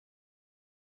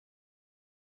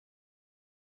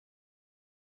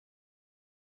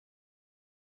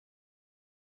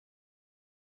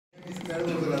I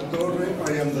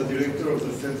am the director of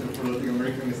the Center for Latin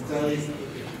American Studies,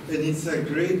 and it's a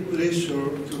great pleasure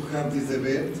to have this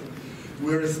event.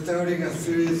 We are starting a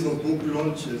series of book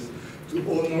launches to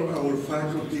honor our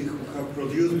faculty who have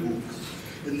produced books.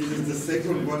 And this is the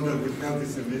second one that we have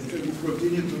this semester. We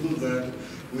continue to do that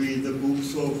with the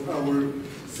books of our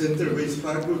center-based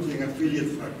faculty and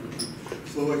affiliate faculty.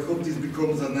 So I hope this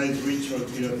becomes a nice ritual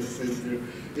here at the center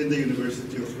in the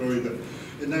University of Florida.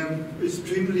 And I'm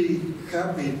extremely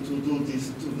happy to do this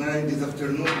tonight, this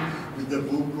afternoon, with the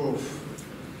book of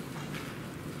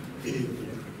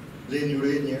Lenny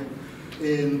Ureña,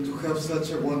 and to have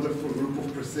such a wonderful group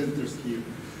of presenters here.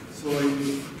 So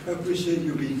I appreciate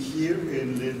you being here,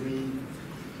 and let me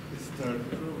start.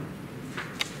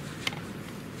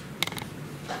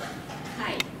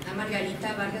 Hi, I'm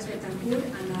Margarita Vargas Betancourt,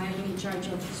 and I'm in charge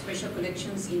of special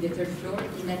collections in the third floor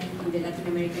in the Latin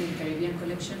American and Caribbean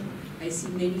collection. I see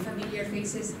many familiar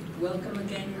faces. Welcome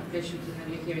again, a pleasure to have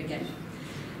you here again.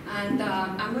 And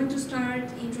I'm going to start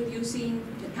introducing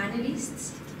the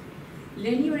panelists.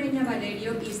 Lenny Ureña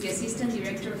Valerio is the Assistant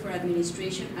Director for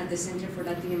Administration at the Center for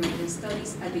Latin American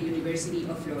Studies at the University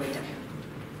of Florida.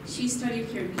 She studied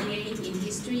her BA in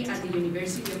History at the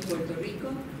University of Puerto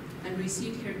Rico and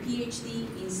received her PhD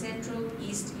in Central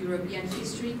East European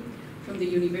History from the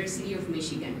University of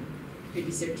Michigan. Her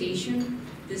dissertation,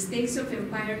 The Stakes of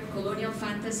Empire, Colonial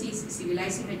Fantasies,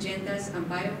 Civilizing Agendas, and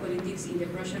Biopolitics in the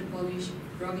Prussian-Polish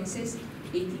Provinces,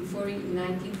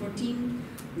 1840-1914,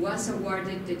 was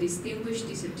awarded the Distinguished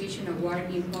Dissertation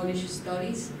Award in Polish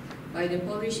Studies by the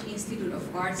Polish Institute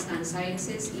of Arts and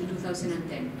Sciences in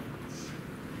 2010.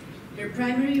 Her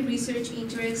primary research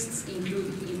interests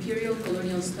include Imperial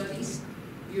Colonial Studies,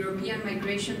 European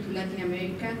migration to Latin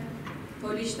America,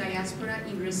 Polish diaspora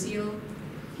in Brazil,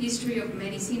 history of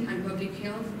medicine and public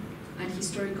health, and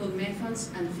historical methods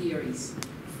and theories.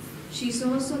 She is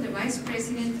also the Vice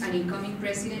President and incoming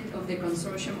President of the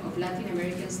Consortium of Latin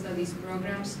American Studies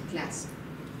Programs, CLASP.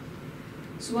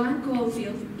 Swan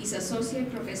Caulfield is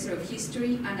Associate Professor of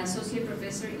History and Associate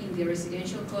Professor in the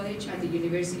Residential College at the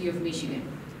University of Michigan,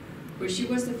 where she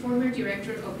was the former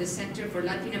Director of the Center for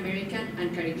Latin American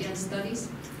and Caribbean Studies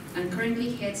and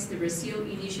currently heads the Brazil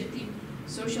Initiative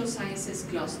Social Sciences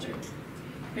Cluster.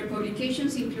 Her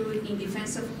publications include In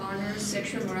Defense of Honor,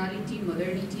 Sexual Morality,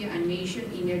 Modernity, and Nation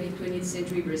in Early 20th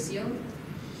Century Brazil,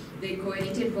 the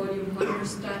co-edited volume Honor,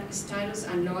 Status,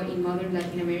 and Law in Modern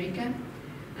Latin America,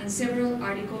 and several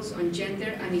articles on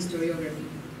gender and historiography,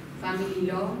 family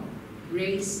law,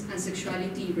 race, and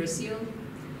sexuality in Brazil,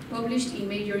 published in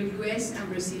major US and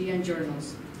Brazilian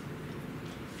journals.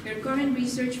 Her current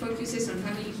research focuses on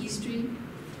family history,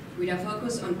 with a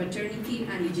focus on paternity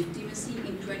and legitimacy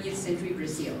in 20th century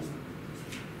Brazil.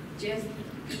 Jeff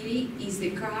Eady is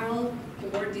the Carl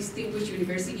Ford Distinguished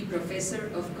University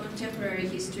Professor of Contemporary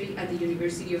History at the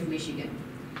University of Michigan.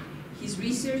 His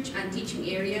research and teaching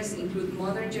areas include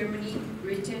modern Germany,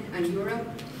 Britain, and Europe,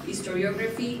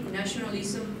 historiography,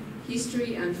 nationalism,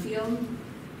 history and film,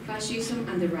 fascism,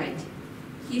 and the right.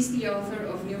 He is the author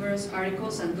of numerous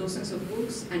articles and dozens of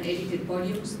books and edited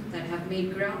volumes that have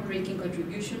made groundbreaking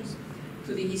contributions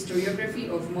to the historiography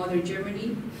of modern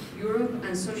Germany, Europe,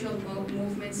 and social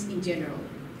movements in general.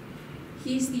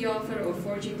 He is the author of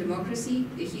Forging Democracy,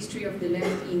 The History of the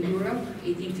Left in Europe,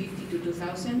 1850 to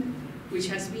 2000, which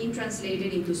has been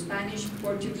translated into Spanish,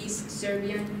 Portuguese,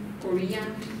 Serbian,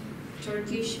 Korean,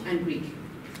 Turkish, and Greek.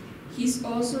 He is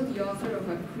also the author of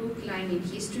A Crook Line in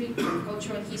History, from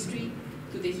Cultural History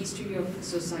to the History of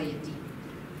Society,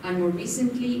 and more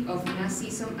recently of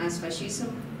Nazism as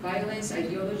Fascism, Violence,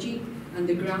 Ideology, and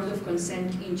the Ground of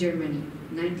Consent in Germany,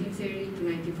 1930 to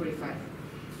 1945.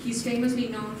 He is famously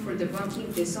known for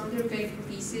debunking the Sonderweg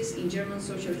thesis in German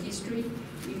social history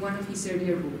in one of his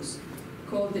earlier books,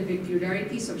 called The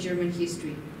Peculiarities of German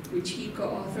History, which he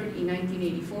co-authored in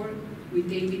 1984 with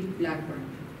David Blackburn.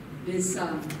 Let's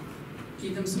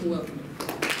give them some welcome.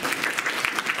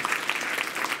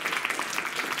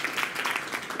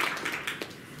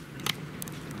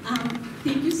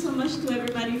 Thank you so much to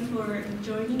everybody for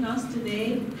joining us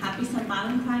today. Happy St.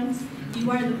 Valentine's.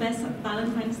 You are the best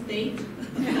Valentine's date.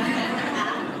 And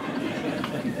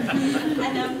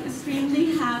I'm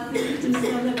extremely happy to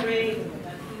celebrate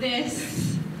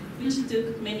this, which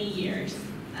took many years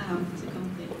to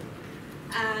complete.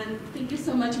 And thank you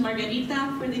so much,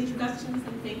 Margarita, for the introductions,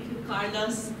 and thank you,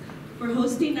 Carlos, for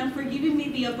hosting and for giving me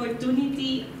the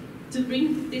opportunity to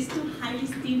bring these two highly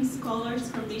esteemed scholars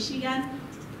from Michigan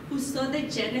who saw the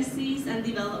genesis and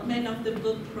development of the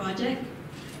book project.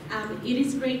 It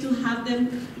is great to have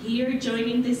them here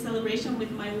joining this celebration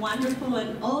with my wonderful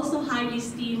and also highly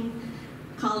esteemed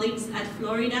colleagues at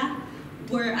Florida.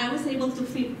 where I was able to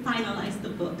finalize the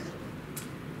book.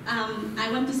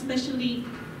 I want to especially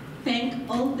thank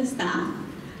all the staff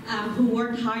who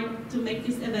worked hard to make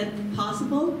this event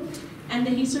possible, and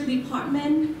the History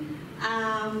Department,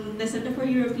 the Center for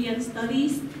European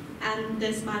Studies, and the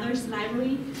Smathers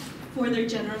Library for their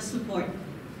generous support.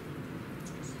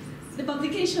 The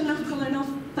publication of Colonial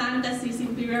Fantasies,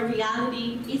 Imperial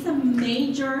Reality is a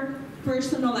major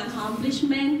personal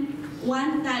accomplishment,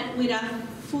 one that with a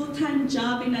full-time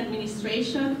job in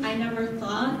administration, I never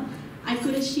thought I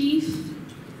could achieve.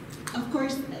 Of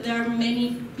course, there are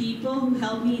many people who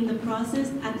helped me in the process,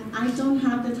 and I don't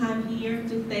have the time here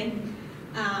to thank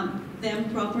them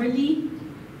properly.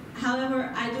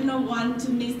 However, I do not want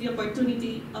to miss the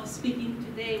opportunity of speaking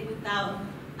today without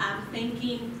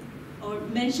thanking or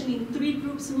mentioning 3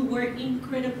 groups who were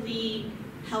incredibly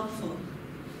helpful.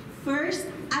 First,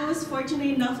 I was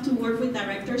fortunate enough to work with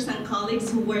directors and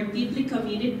colleagues who were deeply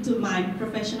committed to my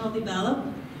professional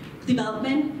development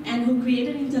and who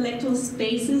created intellectual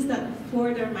spaces that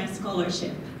furthered my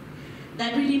scholarship.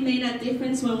 That really made a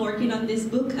difference when working on this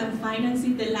book and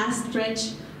financing the last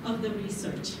stretch of the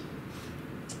research.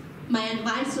 My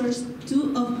advisors,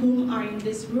 2 of whom are in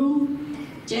this room,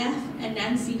 Jeff and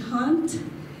Nancy Hunt,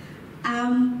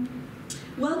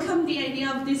 welcomed the idea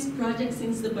of this project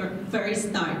since the very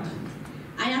start.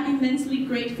 I am immensely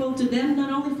grateful to them,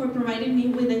 not only for providing me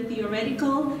with the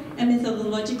theoretical and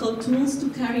methodological tools to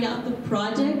carry out the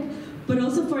project, but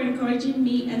also for encouraging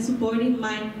me and supporting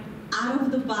my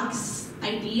out-of-the-box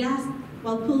ideas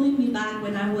while pulling me back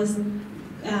when I was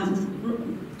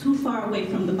too far away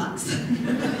from the box.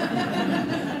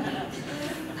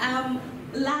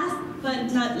 Last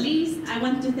but not least, I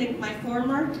want to thank my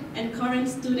former and current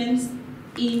students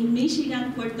in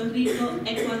Michigan, Puerto Rico,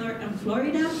 Ecuador, and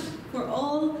Florida for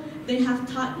all they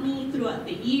have taught me throughout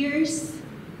the years.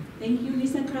 Thank you,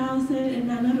 Lisa Krause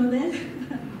and Ana Rodel.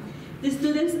 The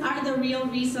students are the real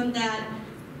reason that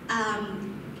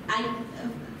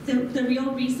the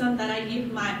real reason that I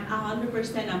give my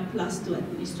 100% and plus to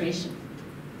administration.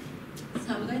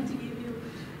 So I'm going to give you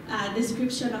a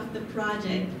description of the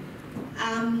project.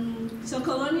 So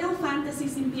Colonial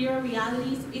Fantasies, Imperial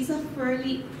Realities is a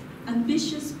fairly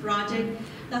ambitious project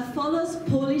that follows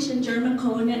Polish and German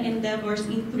colonial endeavors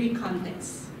in 3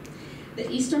 contexts: the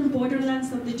eastern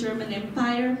borderlands of the German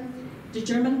Empire, the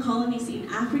German colonies in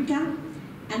Africa,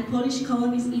 and Polish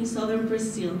colonies in southern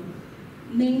Brazil,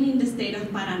 mainly in the state of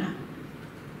Paraná.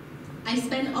 I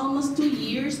spent almost 2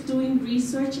 years doing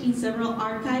research in several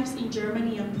archives in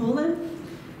Germany and Poland,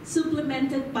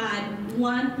 supplemented by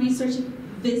 1 research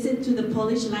visit to the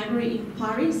Polish Library in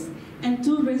Paris and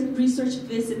 2 research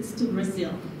visits to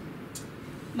Brazil.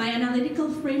 My analytical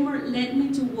framework led me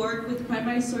to work with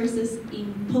primary sources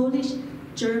in Polish,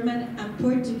 German, and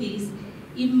Portuguese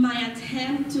in my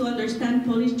attempt to understand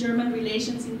Polish-German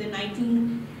relations in the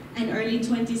 19th and early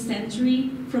 20th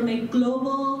century from a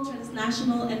global,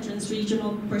 transnational, and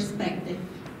transregional perspective.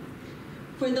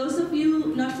 For those of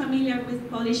you not familiar with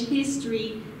Polish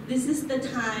history, this is the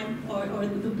time, or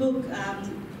the book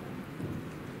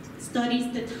studies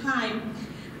the time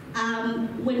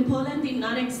when Poland did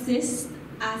not exist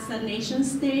as a nation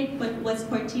state, but was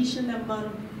partitioned among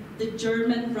the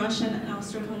German, Russian, and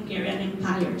Austro-Hungarian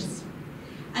empires.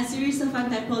 A series of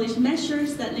anti-Polish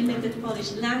measures that limited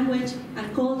Polish language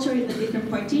and culture in the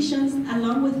different partitions,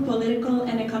 along with political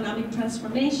and economic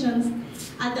transformations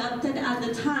adopted at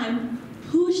the time,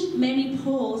 pushed many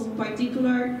Poles,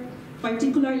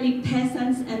 particularly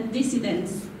peasants and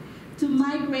dissidents, to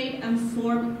migrate and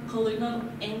form colonial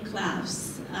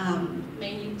enclaves,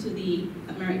 mainly to the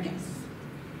Americas.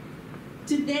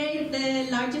 Today,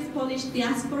 the largest Polish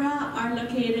diaspora are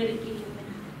located in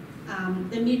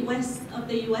the Midwest of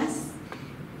the US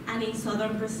and in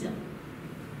southern Brazil.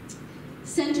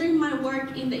 Centering my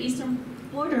work in the eastern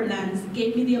borderlands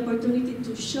gave me the opportunity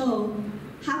to show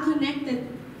how connected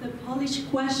the Polish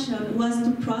question was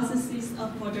to processes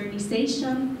of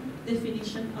modernization,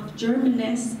 definition of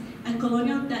Germanness, and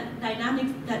colonial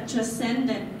dynamics that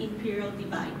transcended imperial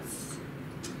divides.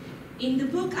 In the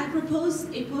book, I propose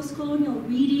a post-colonial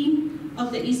reading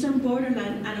of the eastern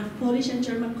borderland and of Polish and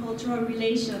German cultural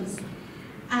relations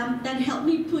that helped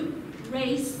me put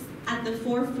race at the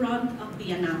forefront of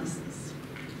the analysis.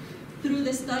 Through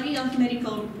the study of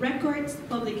medical records,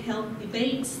 public health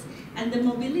debates, and the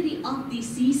mobility of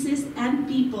diseases and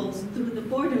peoples through the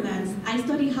borderlands, I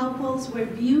study how Poles were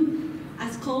viewed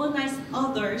as colonized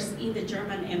others in the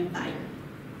German Empire.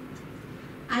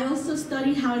 I also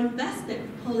study how invested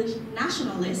Polish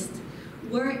nationalists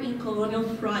were in colonial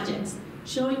projects,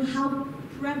 showing how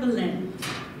prevalent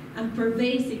and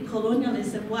pervasive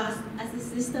colonialism was as a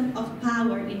system of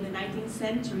power in the 19th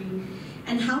century,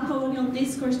 and how colonial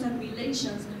discourse and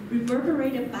relations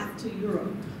reverberated back to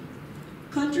Europe.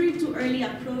 Contrary to early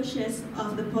approaches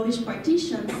of the Polish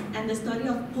partitions and the study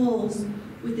of Poles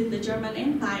within the German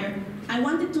Empire, I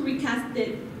wanted to recast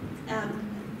the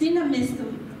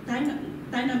dynamism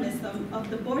of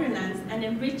the borderlands and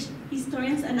enrich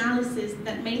historians' analysis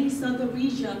that mainly saw the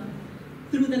region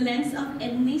through the lens of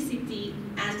ethnicity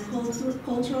and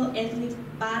cultural ethnic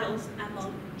battles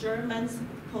among Germans,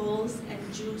 Poles,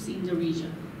 and Jews in the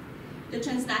region. The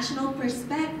transnational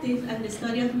perspective and the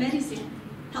study of medicine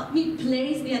helped me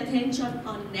place the attention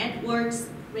on networks,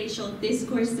 racial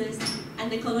discourses, and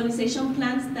the colonization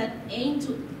plans that aim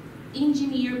to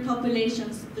engineer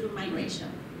populations through migration.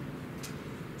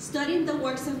 Studying the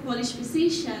works of Polish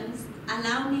physicians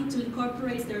allowed me to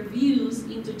incorporate their views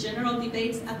into general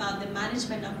debates about the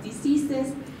management of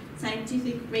diseases,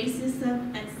 scientific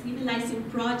racism, and civilizing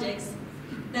projects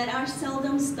that are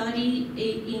seldom studied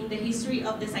in the history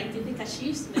of the scientific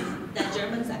achievements that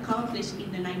Germans accomplished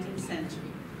in the 19th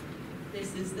century.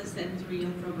 This is the century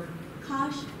of Robert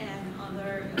Koch and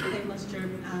other famous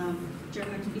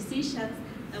German physicians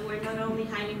that were not only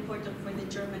highly important for the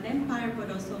German Empire,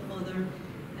 but also other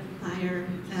empire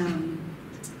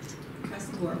across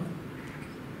the world.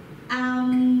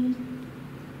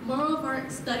 Moreover,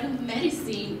 studying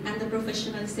medicine and the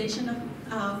professionalization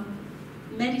of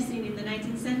medicine in the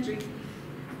 19th century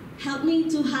helped me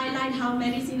to highlight how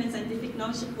medicine and scientific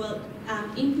knowledge were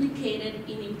implicated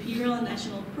in imperial and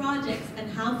national projects,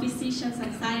 and how physicians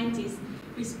and scientists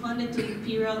responded to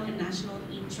imperial and national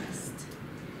interest.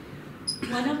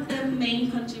 One of the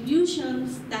main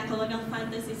contributions that Colonial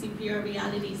Fantasies, Imperial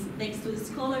Realities makes to the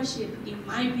scholarship, in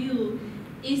my view,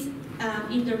 is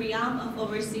in the realm of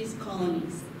overseas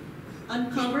colonies.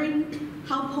 Uncovering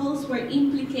how Poles were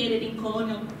implicated in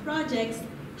colonial projects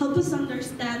help us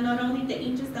understand not only the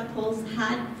interest that Poles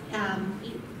had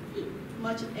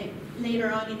much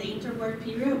later on in the interwar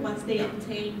period once they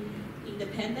obtained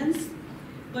independence,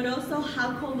 but also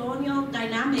how colonial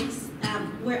dynamics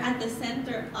were at the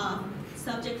center of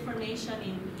subject formation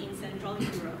in Central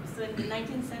Europe. So in the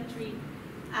 19th century,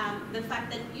 the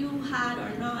fact that you had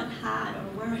or not had or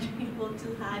weren't able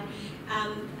to had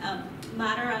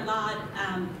matter a lot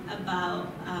about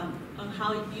on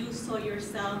how you saw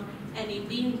yourself, and it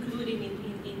being included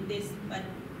in this what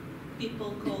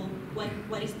people call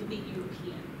what is to be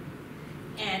European.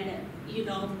 And you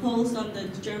know, Poles on the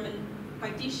German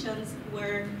partitions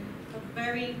were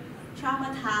very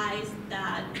traumatized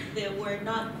that they were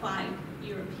not quite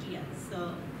European.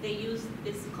 So they used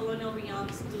these colonial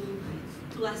realms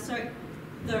to assert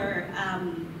their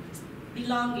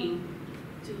belonging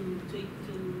to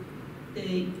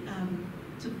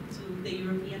the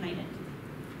European identity.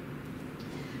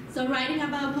 So writing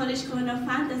about Polish colonial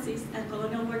fantasies and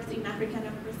colonial works in Africa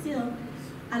and Brazil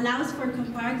allows for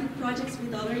comparative projects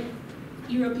with other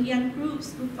European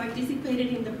groups who participated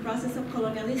in the process of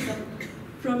colonialism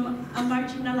from a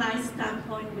marginalized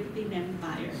standpoint within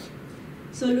empire.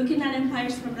 So looking at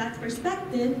empires from that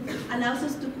perspective allows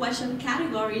us to question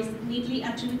categories neatly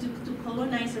attributed to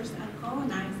colonizers and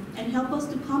colonized, and help us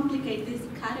to complicate these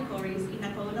categories in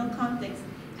a colonial context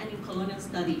and in colonial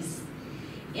studies.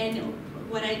 And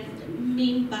what I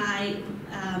mean by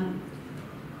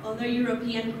other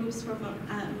European groups from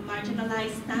a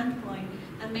marginalized standpoint,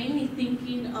 I'm mainly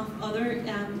thinking of other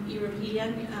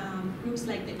European groups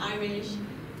like the Irish,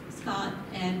 Scott,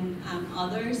 and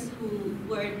others who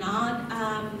were not,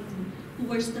 who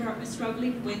were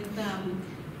struggling with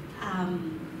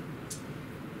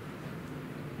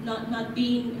not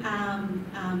being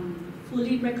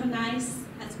fully recognized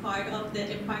as part of the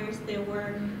empires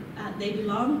they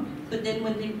belonged, but then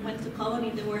when they went to colony,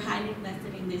 they were highly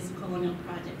invested in these colonial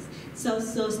projects. So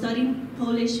studying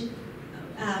Polish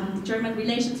German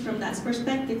relations from that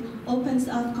perspective opens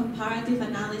up comparative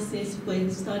analysis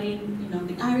with studying, you know,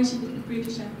 the Irish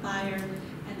British Empire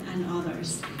and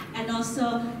others, and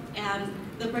also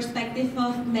the perspective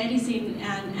of medicine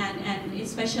and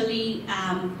especially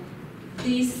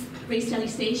this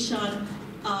racialization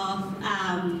of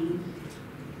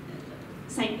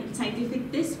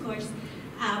scientific discourse.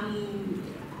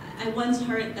 I once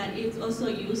heard that it's also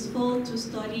useful to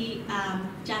study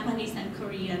Japanese and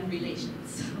Korean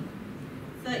relations.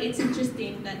 So it's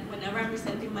interesting that whenever I'm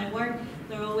presenting my work,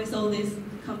 there are always all these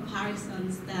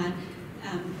comparisons that,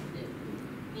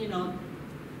 you know,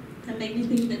 that make me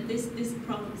think that these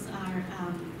problems are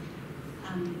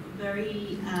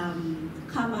very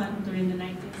common during the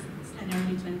 19th and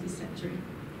early 20th century.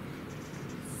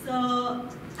 So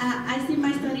I see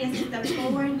my study as a step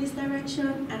forward in this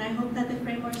direction, and I hope that the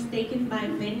framework is taken by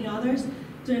many others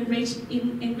to enrich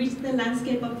the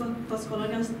landscape of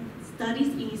postcolonial studies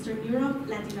in Eastern Europe,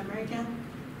 Latin America,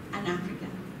 and Africa.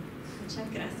 Muchas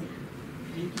gracias.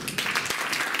 Thank you.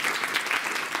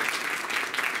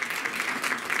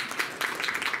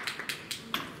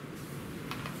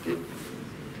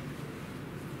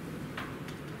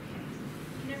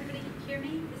 Can everybody hear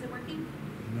me? Is it working?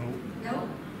 No. No?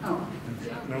 Oh.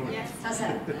 No. Yes. How's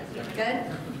that? Good?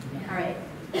 All right.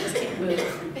 Just can't move.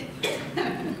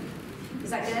 Is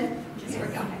that good? Yes.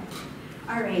 Okay.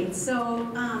 All right. So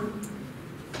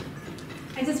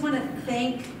I just want to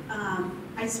thank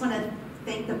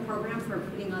the program for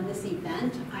putting on this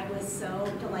event. I was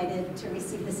so delighted to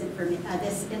receive this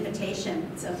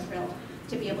invitation. So thrilled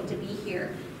to be able to be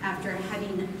here after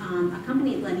having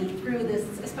accompanied Lenny through this,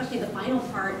 especially the final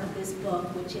part of this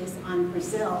book, which is on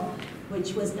Brazil,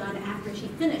 which was done after she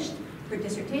finished her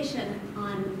dissertation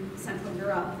on Central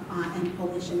Europe and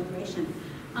Polish immigration.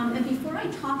 And before I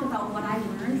talk about what I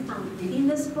learned from reading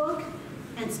this book,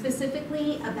 and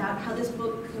specifically about how this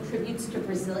book contributes to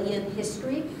Brazilian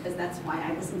history, because that's why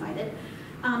I was invited,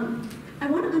 I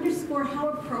want to underscore how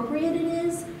appropriate it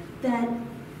is that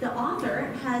the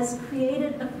author has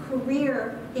created a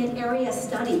career in area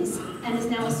studies and is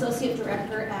now associate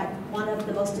director at one of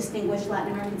the most distinguished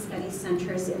Latin American studies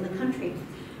centers in the country.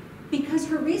 Because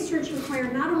her research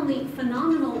required not only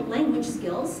phenomenal language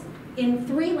skills in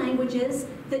 3 languages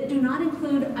that do not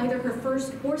include either her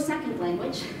first or second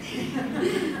language,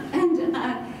 and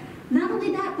not only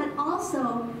that, but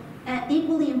also,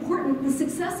 equally important, the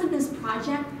success of this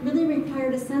project really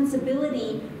required a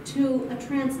sensibility to a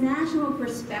transnational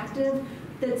perspective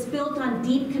that's built on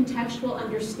deep contextual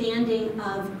understanding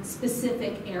of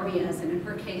specific areas, and in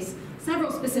her case,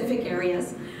 several specific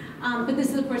areas. But this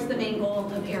is, of course, the main goal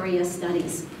of area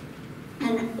studies,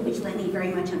 and which Lenny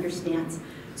very much understands.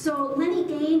 So Lenny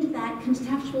gained that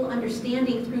contextual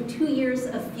understanding through 2 years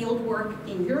of field work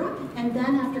in Europe, and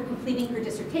then after completing her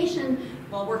dissertation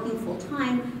while working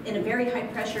full-time in a very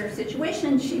high-pressure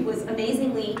situation, she was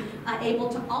amazingly able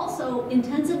to also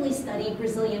intensively study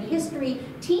Brazilian history,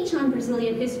 teach on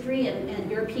Brazilian history and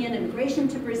European immigration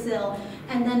to Brazil,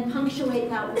 and then punctuate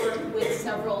that work with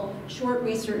several short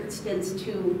research stints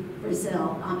to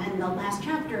Brazil. And the last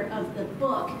chapter of the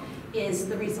book is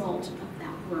the result of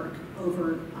that work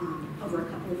over a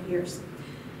couple of years.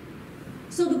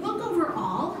 So the book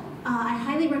overall, I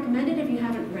highly recommend it if you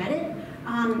haven't read it.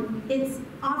 It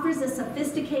offers a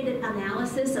sophisticated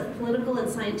analysis of political and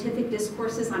scientific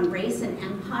discourses on race and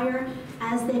empire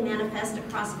as they manifest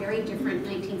across very different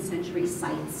 19th century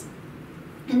sites.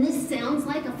 And this sounds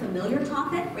like a familiar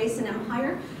topic, race and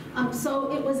empire,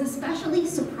 so it was especially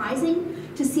surprising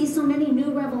to see so many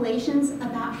new revelations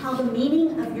about how the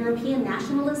meaning of European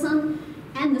nationalism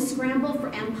and the scramble for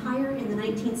empire in the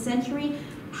 19th century,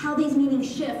 how these meanings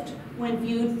shift when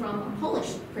viewed from a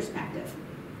Polish perspective.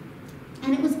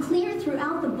 And it was clear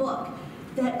throughout the book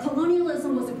that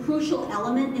colonialism was a crucial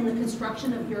element in the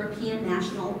construction of European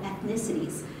national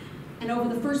ethnicities. And over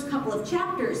the first couple of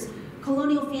chapters,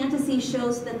 Colonial Fantasies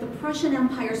shows that the Prussian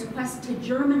Empire's quest to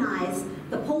Germanize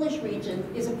the Polish region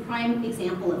is a prime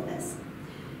example of this.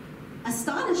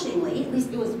 Astonishingly, at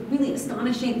least it was really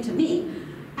astonishing to me,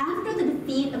 after the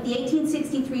defeat of the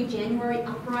 1863 January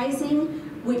uprising,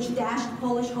 which dashed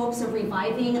Polish hopes of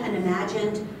reviving an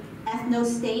imagined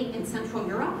ethno-state in Central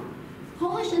Europe,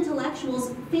 Polish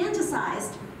intellectuals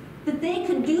fantasized that they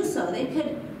could do so. They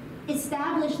could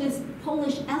establish this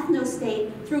Polish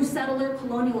ethno-state through settler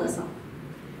colonialism.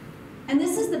 And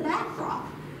this is the backdrop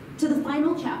to the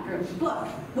final chapter of the book,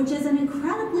 which is an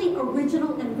incredibly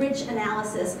original and rich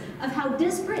analysis of how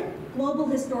disparate global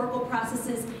historical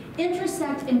processes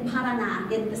intersect in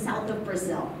Paraná, in the south of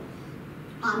Brazil.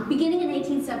 Beginning in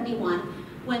 1871,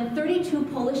 when 32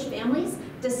 Polish families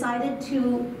decided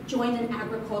to join an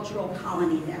agricultural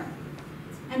colony there.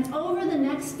 And over the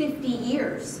next 50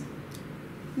 years,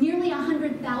 nearly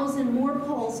 100,000 more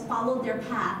Poles followed their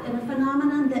path in a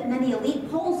phenomenon that many elite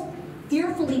Poles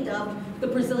fearfully dubbed the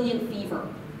Brazilian fever.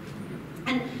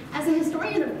 And as a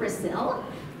historian of Brazil,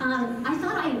 I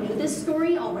thought I knew this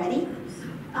story already.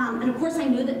 And of course I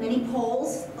knew that many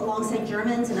Poles, alongside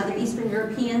Germans and other Eastern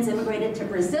Europeans, immigrated to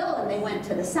Brazil and they went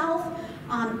to the south.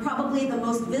 Probably the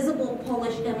most visible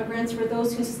Polish immigrants were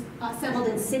those who settled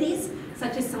in cities,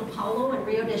 such as São Paulo and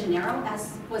Rio de Janeiro,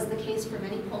 as was the case for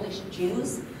many Polish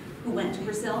Jews who went to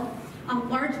Brazil.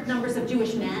 Large numbers of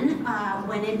Jewish men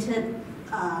went into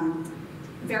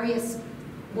various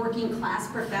working class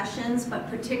professions, but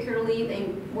particularly they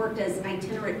worked as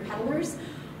itinerant peddlers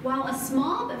while a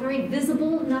small but very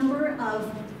visible number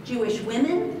of Jewish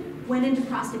women went into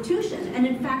prostitution. And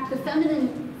in fact, the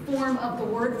feminine form of the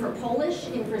word for Polish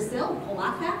in Brazil,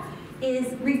 Polaka,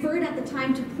 is referred at the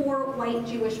time to poor white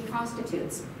Jewish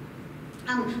prostitutes.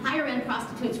 Higher-end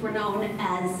prostitutes were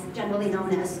generally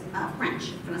known as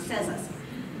French, francesas.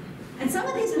 And some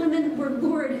of these women were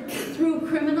lured through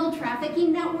criminal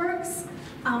trafficking networks,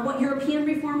 what European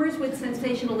reformers would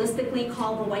sensationalistically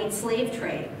call the white slave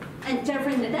trade. And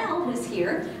Jeffrey Nadel, who's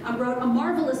here, wrote a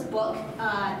marvelous book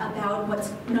about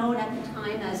what's known at the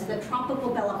time as the Tropical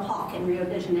Belle Époque in Rio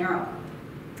de Janeiro.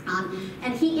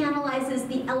 And he analyzes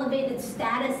the elevated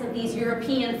status of these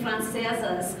European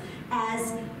francesas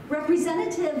as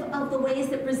representative of the ways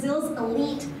that Brazil's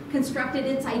elite constructed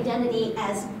its identity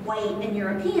as white and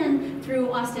European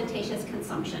through ostentatious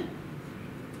consumption.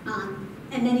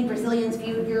 And many Brazilians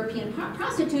viewed European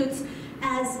prostitutes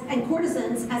and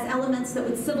courtesans as elements that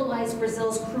would civilize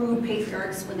Brazil's crude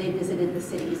patriarchs when they visited the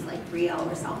cities like Rio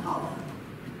or Sao Paulo.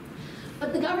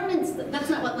 But the government's, that's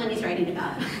not what Lenny's writing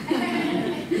about.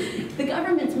 The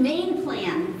government's main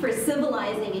plan for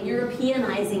civilizing and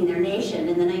Europeanizing their nation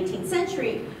in the 19th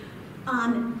century,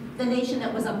 the nation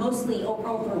that was mostly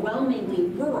overwhelmingly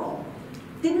rural,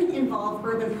 didn't involve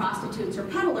urban prostitutes or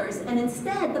peddlers, and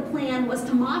instead the plan was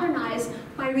to modernize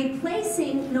by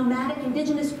replacing nomadic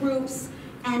indigenous groups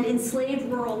and enslaved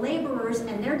rural laborers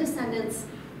and their descendants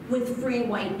with free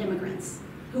white immigrants,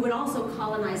 who would also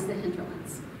colonize the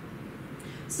hinterlands.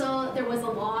 So there was a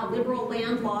law, a liberal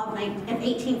land law of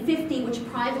 1850, which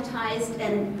privatized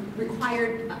and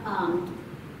required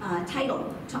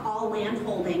title to all land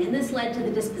holding. And this led to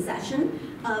the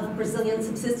dispossession of Brazilian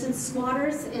subsistence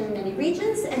squatters in many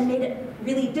regions and made it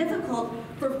really difficult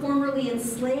for formerly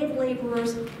enslaved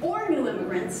laborers or new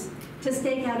immigrants to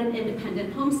stake out an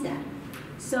independent homestead.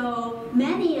 So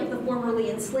many of the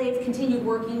formerly enslaved continued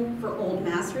working for old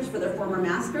masters, for their former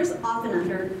masters, often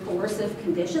under coercive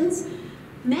conditions.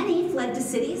 Many fled to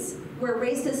cities where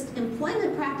racist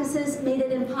employment practices made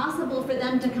it impossible for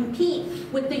them to compete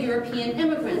with the European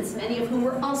immigrants, many of whom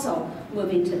were also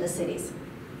moving to the cities.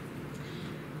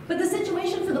 But the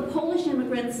situation for the Polish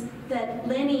immigrants that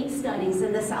Lenny studies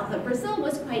in the south of Brazil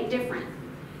was quite different.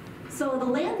 So the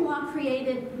land law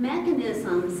created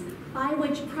mechanisms by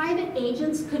which private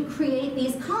agents could create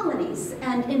these colonies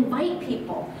and invite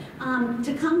people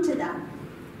to come to them.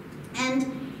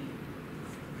 And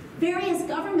various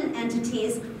government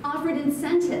entities offered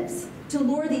incentives to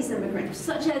lure these immigrants,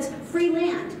 such as free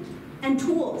land and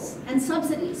tools and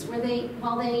subsidies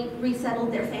while they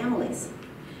resettled their families.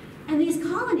 And these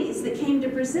colonies that came to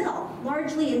Brazil,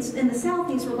 largely in the south,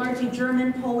 these were largely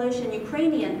German, Polish, and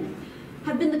Ukrainian,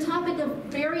 have been the topic of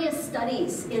various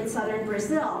studies in southern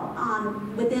Brazil,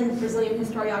 within Brazilian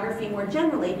historiography more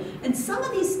generally. And some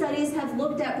of these studies have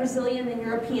looked at Brazilian and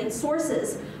European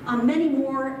sources. Many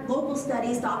more local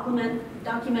studies document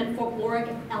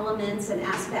folkloric elements and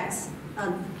aspects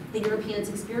of the Europeans'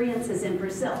 experiences in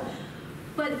Brazil.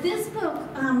 But this book,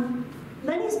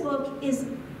 Lenny's book, is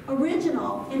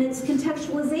original in its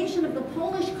contextualization of the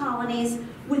Polish colonies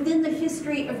within the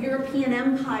history of European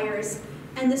empires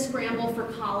and the scramble for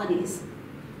colonies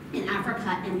in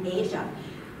Africa and Asia,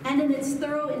 and in its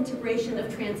thorough integration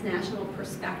of transnational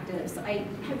perspectives. I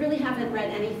really haven't read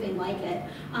anything like it.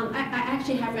 I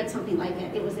actually have read something like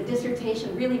it. It was a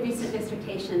dissertation, really recent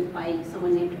dissertation by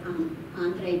someone named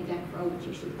Andre Decro, which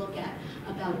you should look at,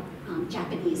 about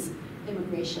Japanese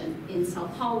immigration in Sao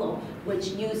Paulo, which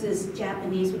uses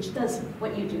Japanese, which does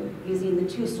what you do, using the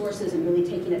two sources and really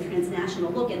taking a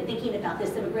transnational look and thinking about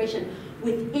this immigration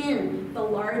within the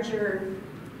larger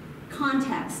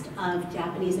context of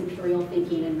Japanese imperial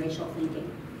thinking and racial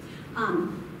thinking.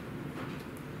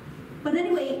 But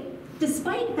anyway,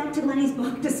 back to Lenny's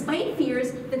book, despite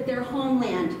fears that their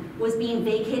homeland was being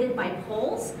vacated by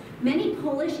Poles, many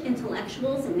Polish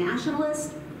intellectuals and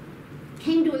nationalists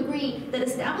came to agree that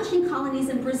establishing colonies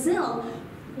in Brazil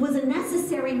was a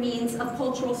necessary means of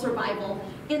cultural survival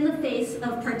in the face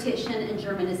of partition and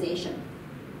Germanization.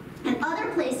 And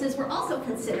other places were also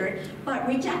considered, but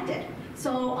rejected.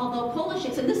 So although Polish,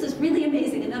 and this is really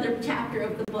amazing, another chapter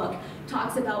of the book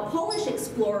talks about Polish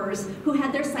explorers who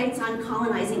had their sights on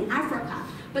colonizing Africa.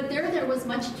 But there was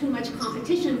much too much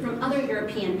competition from other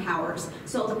European powers.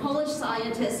 So the Polish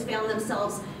scientists found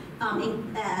themselves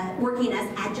working as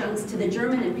adjuncts to the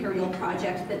German imperial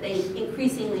project that they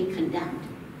increasingly condemned.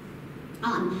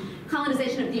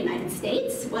 Colonization of the United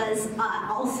States was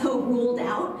also ruled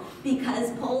out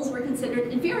because Poles were considered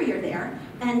inferior there,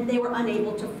 and they were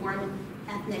unable to form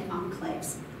ethnic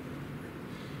enclaves.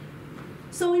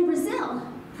 So in Brazil,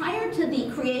 prior to the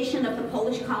creation of the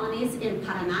Polish colonies in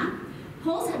Paraná,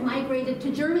 Poles had migrated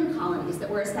to German colonies that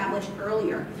were established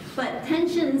earlier, but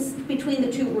tensions between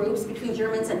the two groups, between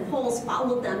Germans and Poles,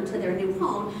 followed them to their new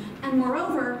home, and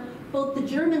moreover, both the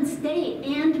German state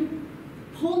and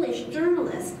Polish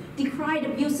journalists decried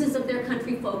abuses of their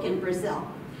countryfolk in Brazil,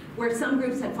 where some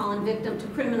groups had fallen victim to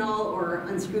criminal or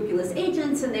unscrupulous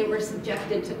agents, and they were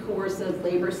subjected to coercive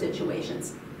labor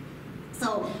situations.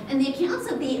 So, and the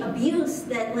accounts of the abuse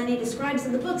that Lenny describes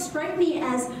in the book strike me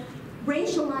as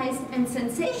racialized and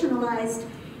sensationalized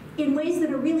in ways that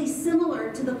are really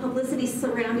similar to the publicity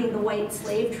surrounding the white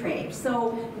slave trade.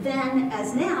 So then,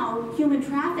 as now, human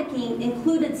trafficking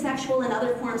included sexual and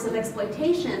other forms of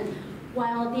exploitation,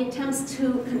 while the attempts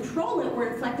to control it were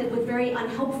inflected with very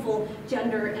unhelpful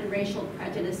gender and racial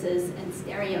prejudices and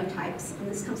stereotypes.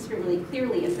 And this comes through really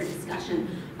clearly in her discussion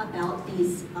about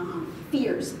these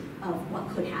fears of what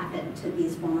could happen to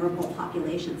these vulnerable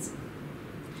populations.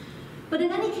 But in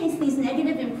any case, these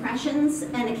negative impressions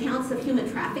and accounts of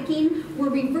human trafficking were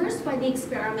reversed by the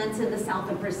experiments in the south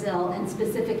of Brazil, and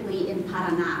specifically in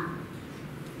Paraná,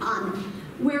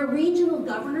 where regional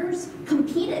governors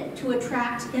competed to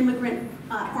attract immigrant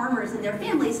farmers and their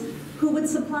families who would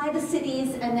supply the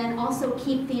cities and then also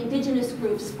keep the indigenous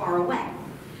groups far away.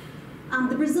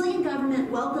 The Brazilian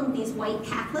government welcomed these white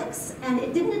Catholics, and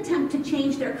it didn't attempt to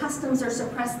change their customs or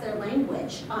suppress their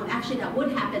language. Actually, that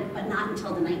would happen, but not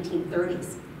until the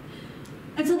 1930s.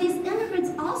 And so these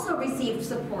immigrants also received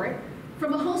support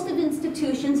from a host of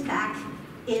institutions back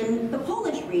in the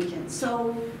Polish region.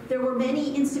 So there were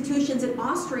many institutions in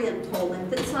Austria and Poland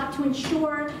that sought to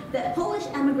ensure that Polish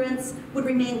immigrants would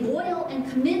remain loyal and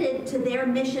committed to their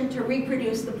mission to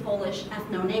reproduce the Polish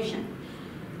ethno-nation.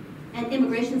 And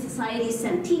immigration societies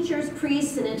sent teachers,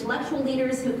 priests, and intellectual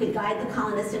leaders who could guide the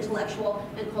colonist intellectual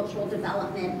and cultural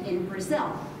development in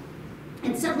Brazil.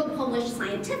 And several Polish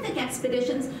scientific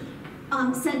expeditions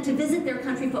sent to visit their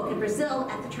countryfolk in Brazil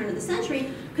at the turn of the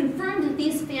century confirmed that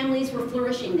these families were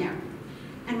flourishing there.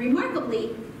 And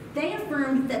remarkably, they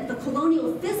affirmed that the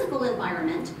colonial physical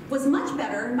environment was much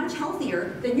better, much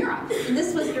healthier than Europe. And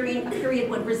this was during a period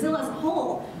when Brazil as a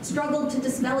whole struggled to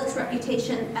dispel its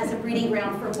reputation as a breeding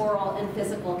ground for moral and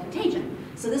physical contagion.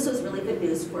 So this was really good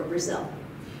news for Brazil.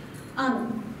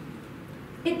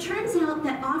 It turns out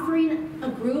that offering a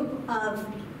group of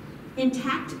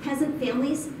intact peasant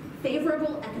families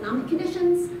favorable economic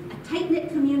conditions, a tight-knit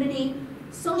community,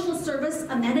 social service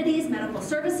amenities, medical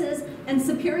services, and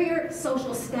superior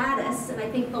social status, and I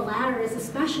think the latter is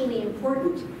especially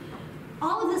important.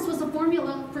 All of this was a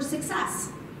formula for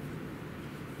success.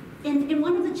 In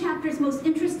one of the chapter's most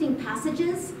interesting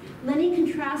passages, Lenny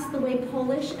contrasts the way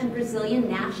Polish and Brazilian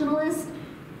nationalists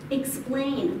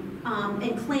explain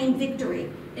and claim victory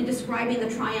in describing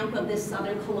the triumph of this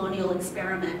southern colonial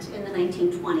experiment in the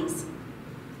 1920s.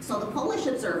 So the Polish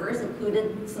observers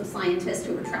included some scientists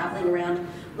who were traveling around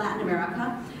Latin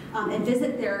America and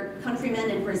visit their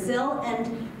countrymen in Brazil,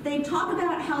 and they talk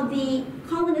about how the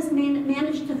colonists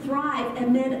managed to thrive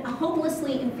amid a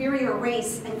hopelessly inferior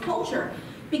race and culture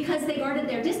because they guarded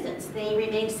their distance. They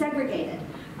remained segregated.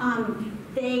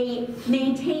 They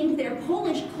maintained their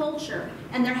Polish culture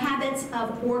and their habits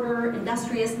of order,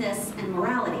 industriousness, and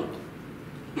morality.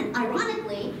 And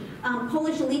ironically,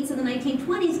 Polish elites in the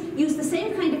 1920s used the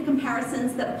same kind of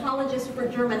comparisons that apologists for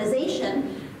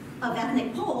Germanization of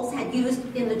ethnic Poles had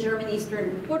used in the German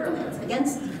eastern borderlands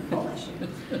against Polish.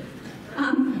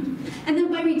 And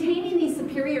then by retaining these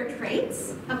superior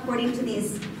traits, according to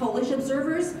these Polish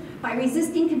observers, by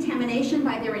resisting contamination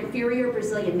by their inferior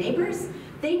Brazilian neighbors,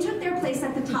 they took their place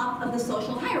at the top of the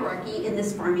social hierarchy in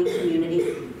this farming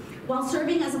community, while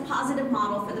serving as a positive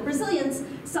model for the Brazilians,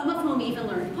 some of whom even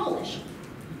learned Polish.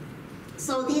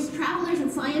 So these travelers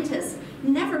and scientists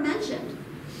never mentioned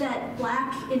that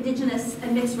Black, indigenous,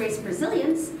 and mixed-race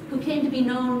Brazilians, who came to be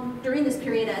known during this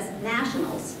period as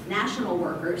nationals, national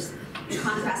workers, in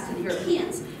contrast to the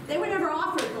Europeans, they were never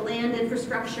offered the land,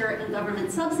 infrastructure, and government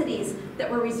subsidies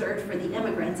that were reserved for the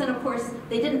immigrants. And of course,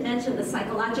 they didn't mention the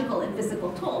psychological and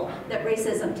physical toll that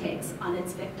racism takes on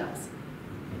its victims.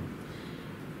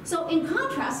 So in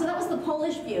contrast, so that was the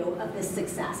Polish view of this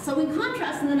success. So in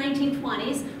contrast, in the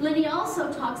 1920s, Lenny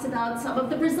also talks about some of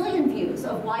the Brazilian views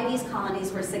of why these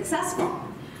colonies were successful.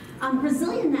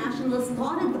 Brazilian nationalists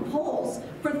lauded the Poles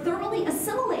for thoroughly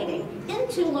assimilating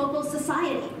into local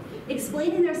society,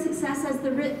 explaining their success as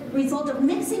the result of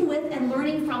mixing with and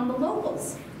learning from the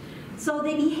locals. So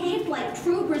they behaved like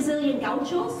true Brazilian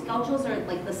gauchos. Gauchos are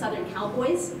like the southern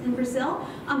cowboys in Brazil.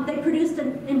 They produced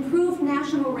an improved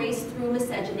national race through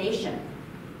miscegenation.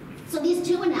 So these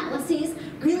two analyses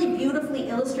really beautifully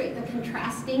illustrate the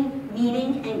contrasting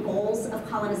meaning and goals of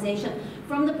colonization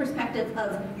from the perspective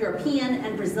of European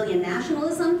and Brazilian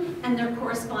nationalism and their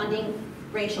corresponding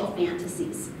racial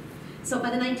fantasies. So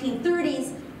by the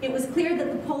 1930s, it was clear that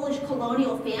the Polish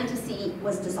colonial fantasy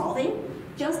was dissolving,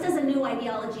 just as a new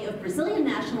ideology of Brazilian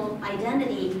national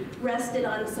identity rested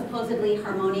on supposedly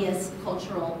harmonious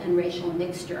cultural and racial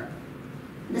mixture.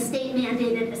 The state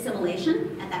mandated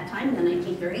assimilation at that time in the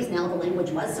 1930s. Now the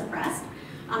language was suppressed.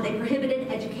 They prohibited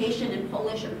education in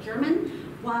Polish or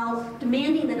German while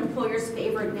demanding that employers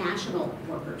favored national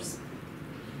workers.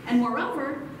 And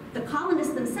moreover, the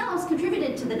colonists themselves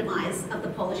contributed to the demise of the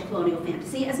Polish colonial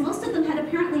fantasy, as most of them had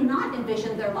apparently not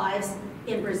envisioned their lives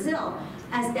in Brazil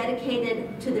as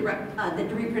dedicated to the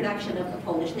reproduction of the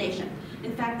Polish nation.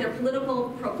 In fact, their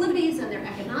political proclivities and their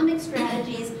economic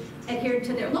strategies adhered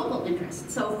to their local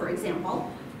interests. So, for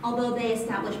example, although they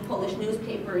established Polish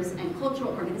newspapers and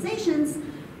cultural organizations,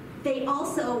 they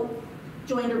also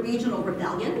joined a regional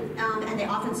rebellion, and they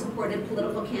often supported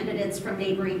political candidates from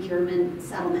neighboring German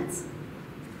settlements.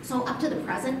 So up to the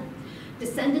present,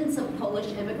 descendants of Polish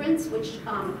immigrants, which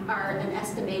are an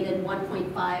estimated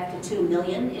 1.5 to 2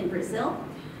 million in Brazil,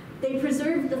 they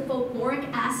preserve the folkloric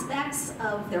aspects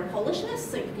of their Polishness.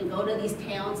 So you can go to these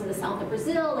towns in the south of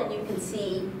Brazil and you can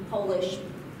see Polish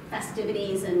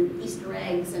festivities and Easter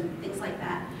eggs and things like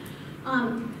that.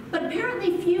 But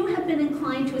apparently few have been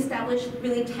inclined to establish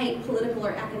really tight political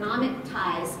or economic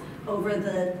ties over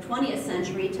the 20th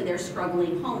century to their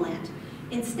struggling homeland.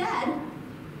 Instead,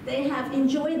 they have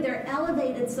enjoyed their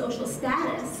elevated social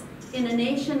status in a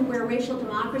nation where racial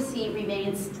democracy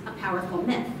remains a powerful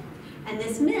myth. And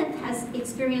this myth has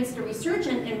experienced a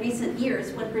resurgence in recent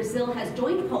years when Brazil has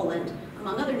joined Poland,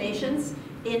 among other nations,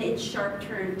 in its sharp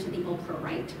turn to the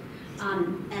ultra-right.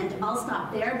 And I'll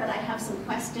stop there, but I have some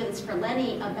questions for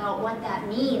Lenny about what that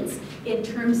means in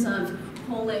terms of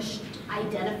Polish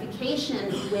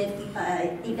identification with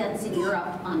events in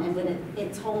Europe and with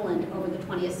its homeland over the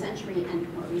 20th century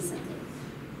and more recently.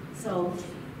 So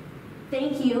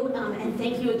thank you, and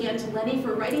thank you again to Lenny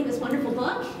for writing this wonderful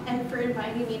book and for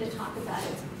inviting me to talk about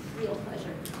it. It's a real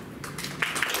pleasure.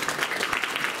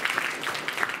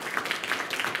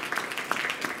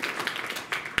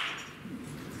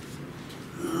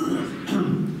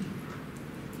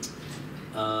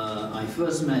 I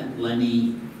first met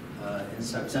Lenny in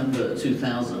September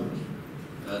 2000,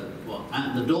 well,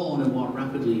 at the dawn of what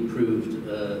rapidly proved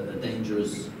a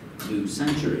dangerous new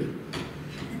century.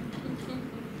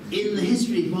 In the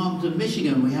History Department of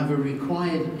Michigan, we have a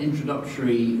required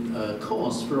introductory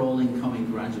course for all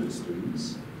incoming graduate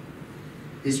students,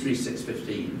 History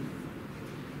 615,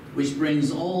 which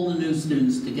brings all the new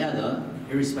students together,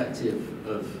 irrespective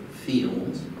of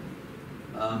field,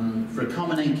 for a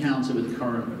common encounter with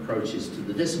current approaches to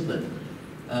the discipline.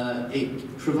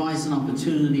 It provides an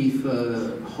opportunity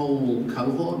for whole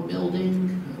cohort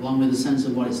building, along with a sense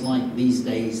of what it's like these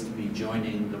days to be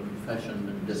joining the profession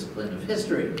and discipline of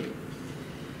history.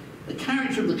 The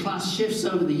character of the class shifts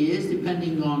over the years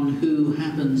depending on who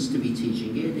happens to be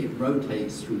teaching it. It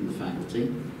rotates through the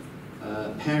faculty,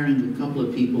 pairing a couple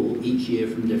of people each year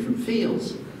from different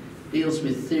fields. Deals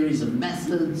with theories and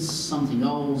methods, something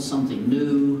old, something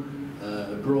new,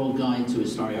 a broad guide to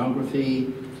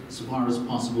historiography, so far as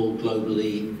possible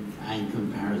globally and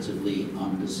comparatively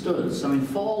understood. So in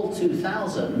fall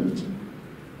 2000,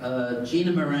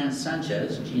 Gina Moran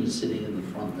Sanchez, Gina's sitting in the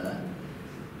front there,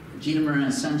 Gina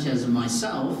Moran Sanchez and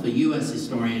myself, a US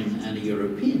historian and a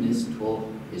Europeanist, taught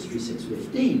History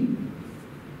 615.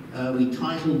 We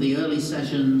titled the early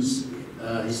sessions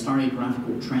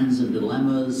Historiographical Trends and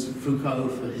Dilemmas, Foucault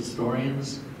for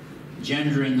Historians,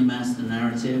 Gendering the Master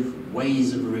Narrative,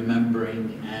 Ways of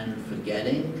Remembering and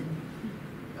Forgetting.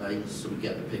 You sort of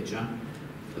get the picture.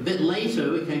 A bit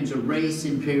later, we came to Race,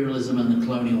 Imperialism and the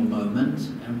Colonial Moment,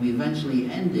 and we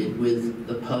eventually ended with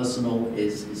The Personal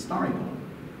is Historical.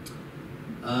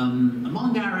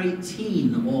 Among our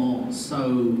 18 or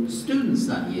so students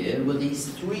that year were these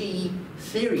three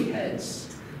theory heads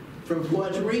from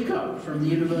Puerto Rico, from the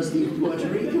University of Puerto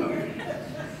Rico,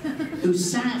 who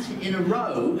sat in a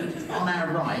row on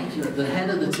our right, at the head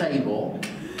of the table,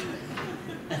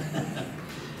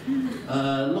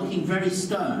 looking very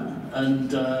stern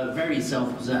and very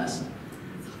self-possessed.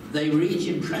 They were each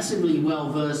impressively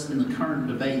well-versed in the current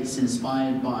debates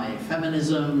inspired by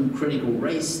feminism, critical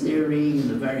race theory, and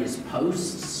the various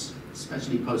posts,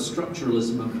 especially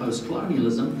post-structuralism and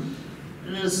post-colonialism.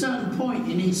 And at a certain point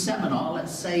in each seminar,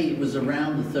 let's say it was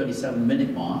around the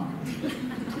 37-minute mark,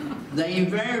 they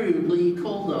invariably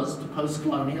called us to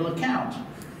post-colonial account.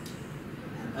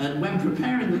 And when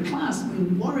preparing the class, we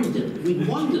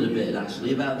wondered a bit,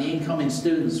 actually, about the incoming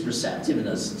students'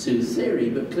 receptiveness to theory,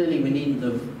 but clearly we needn't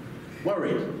have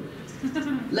worried.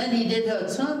 Lenny did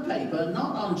her term paper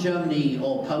not on Germany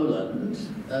or Poland,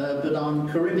 but on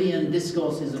Caribbean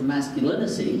discourses of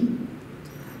masculinity.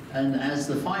 And as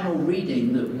the final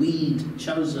reading that we'd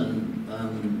chosen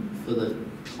for the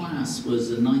class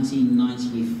was a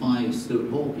 1995 Stuart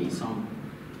Hall piece on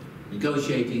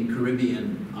negotiating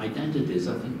Caribbean identities,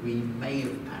 I think we may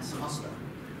have passed muster.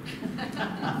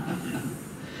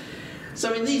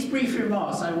 So in these brief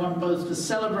remarks, I want both to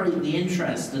celebrate the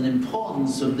interest and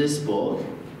importance of this book,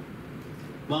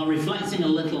 while reflecting a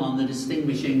little on the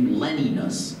distinguishing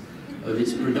Lenny-ness of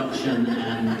its production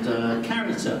and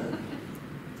character.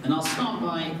 And I'll start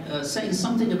by saying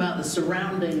something about the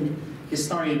surrounding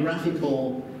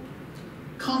historiographical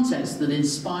context that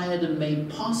inspired and made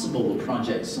possible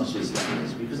projects such as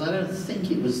Lenny's, because I don't think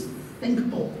it was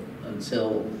thinkable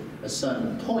until a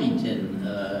certain point in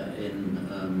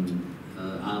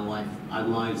our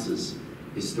lives as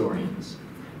historians.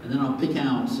 And then I'll pick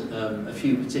out a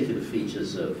few particular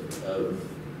features of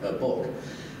a book.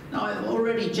 Now, I've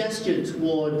already gestured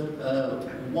toward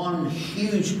one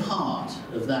huge part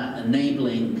of that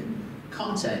enabling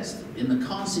context in the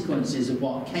consequences of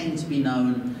what came to be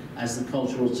known as the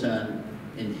cultural turn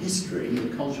in history,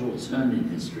 the cultural turn in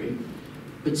history,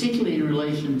 particularly in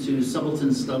relation to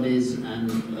subaltern studies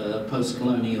and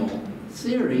postcolonial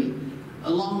theory,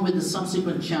 along with the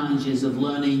subsequent challenges of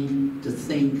learning to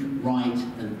think, write,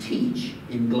 and teach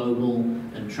in global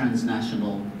and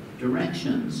transnational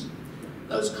directions.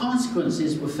 Those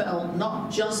consequences were felt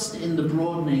not just in the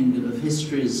broadening of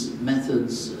history's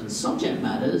methods and subject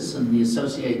matters and the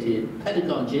associated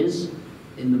pedagogies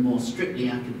in the more strictly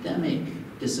academic,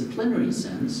 disciplinary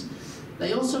sense.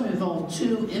 They also involved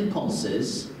two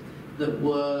impulses that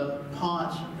were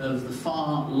part of the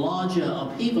far larger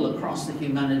upheaval across the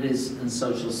humanities and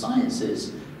social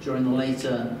sciences during the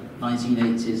later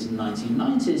 1980s and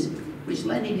 1990s, which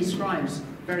Lenny describes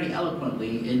very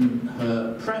eloquently in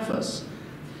her preface.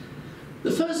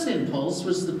 The first impulse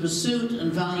was the pursuit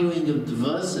and valuing of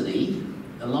diversity,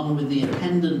 along with the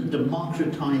attendant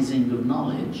democratizing of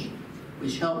knowledge,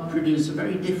 which helped produce a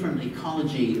very different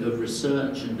ecology of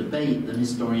research and debate than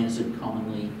historians had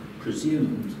commonly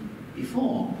presumed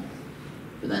before.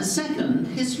 But then second,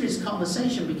 history's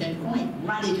conversation became quite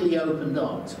radically opened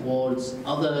up towards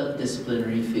other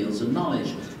disciplinary fields of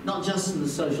knowledge, not just in the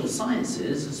social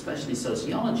sciences, especially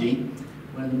sociology,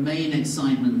 where the main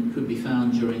excitement could be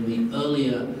found during the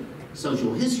earlier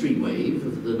social history wave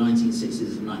of the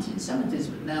 1960s and 1970s,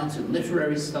 but now to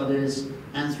literary studies,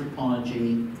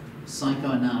 anthropology,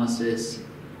 psychoanalysis,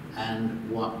 and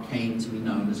what came to be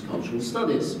known as cultural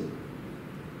studies.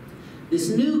 This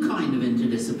new kind of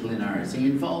interdisciplinarity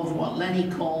involved what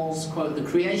Lenny calls, quote, the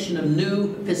creation of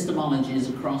new epistemologies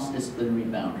across disciplinary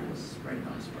boundaries. Very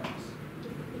nice phrase.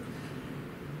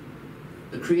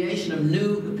 The creation of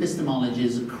new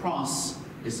epistemologies across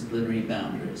disciplinary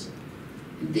boundaries.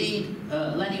 Indeed,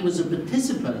 Lenny was a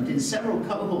participant in several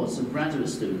cohorts of graduate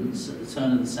students at the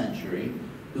turn of the century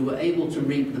who were able to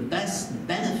reap the best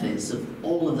benefits of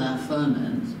all of that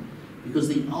ferment, because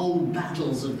the old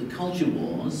battles of the culture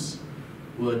wars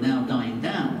were now dying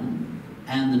down,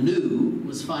 and the new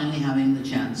was finally having the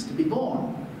chance to be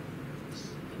born.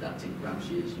 Adapting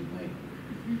Gramsci, as you may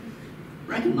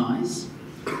recognize.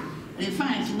 And in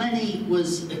fact, Lenny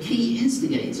was a key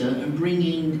instigator in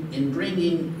bringing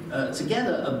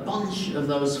together a bunch of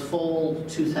those fall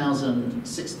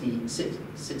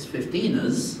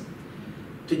 2016-615ers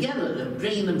together,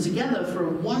 bringing them together for a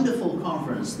wonderful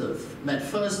conference that met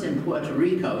first in Puerto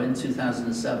Rico in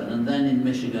 2007 and then in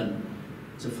Michigan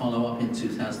to follow up in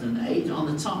 2008 on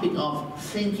the topic of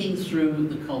thinking through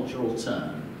the cultural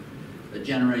turn. A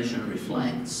generation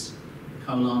reflects,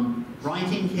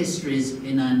 writing histories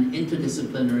in an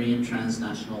interdisciplinary and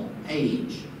transnational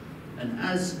age. And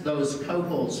as those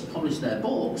cohorts publish their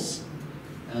books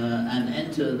and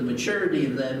enter the maturity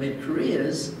of their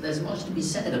mid-careers, there's much to be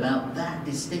said about that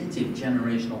distinctive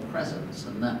generational presence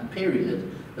and that period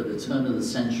at the turn of the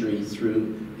century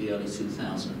through the early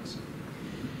 2000s.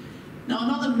 Now,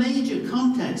 another major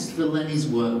context for Lenny's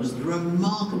work was the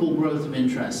remarkable growth of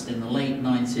interest in the late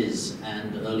 90s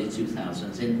and early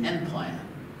 2000s in empire.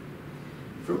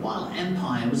 For a while,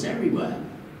 empire was everywhere.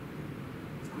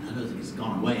 I don't think it's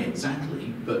gone away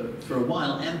exactly, but for a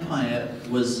while, empire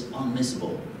was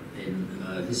unmissable in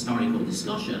historical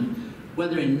discussion,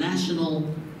 whether in national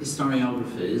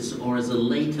historiographies or as a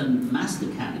latent master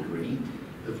category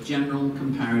of general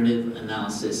comparative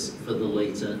analysis for the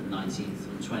later 19th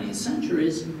and 20th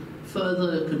centuries,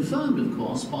 further confirmed, of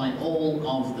course, by all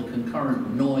of the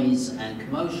concurrent noise and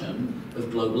commotion of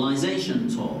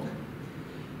globalization talk.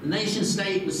 The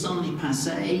nation-state was suddenly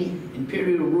passé,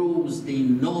 imperial rule was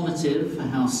deemed normative for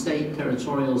how state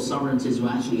territorial sovereignties were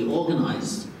actually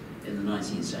organized in the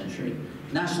 19th century.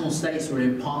 National states were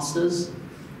imposters,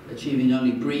 achieving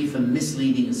only brief and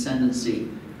misleading ascendancy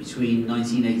between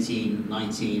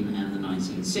 1918-19 and the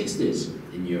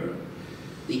 1960s in Europe.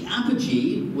 The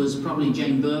apogee was probably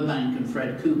Jane Burbank and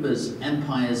Fred Cooper's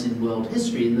Empires in World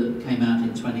History that came out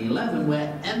in 2011,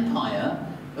 where empire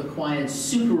acquired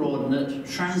superordinate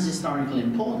transhistorical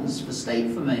importance for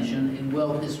state formation in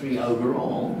world history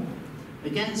overall,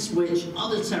 against which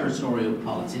other territorial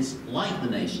polities, like the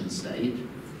nation-state,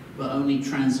 were only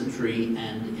transitory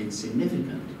and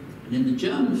insignificant. And in the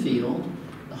German field,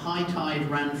 the high tide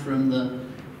ran from the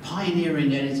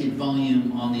pioneering edited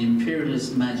volume on the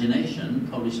imperialist imagination,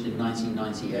 published in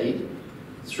 1998,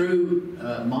 through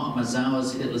Mark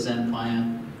Mazauer's Hitler's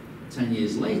Empire 10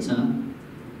 years later,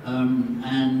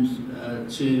 and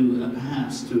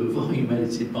perhaps to a volume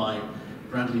edited by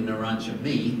Bradley Naranch and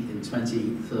me in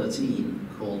 2013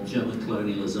 called German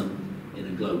Colonialism in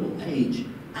a Global Age.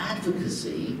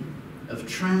 Advocacy of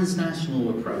transnational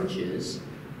approaches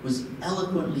was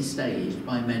eloquently staged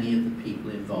by many of the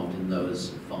people involved in those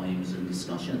volumes and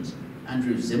discussions.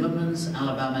 Andrew Zimmerman's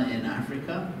Alabama in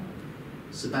Africa,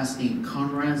 Sebastian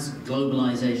Conrad's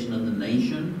Globalization of the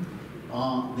Nation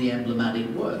are the emblematic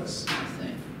works, I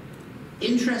think.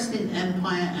 Interest in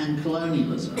empire and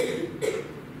colonialism,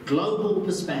 global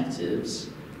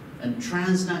perspectives, and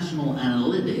transnational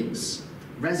analytics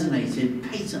resonated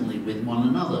patently with one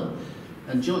another.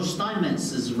 And George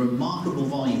Steinmetz's remarkable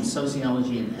volume,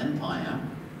 Sociology and Empire,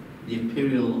 The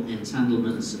Imperial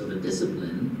Entanglements of a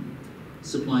Discipline,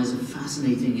 supplies a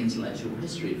fascinating intellectual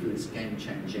history for this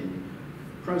game-changing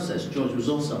process. George was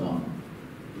also on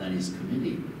Lenny's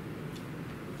committee.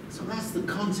 So that's the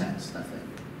context, I think.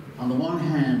 On the one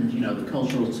hand, you know, the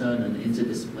cultural turn and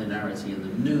interdisciplinarity and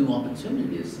the new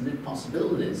opportunities and the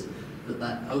possibilities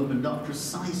that opened up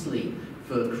precisely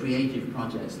for creative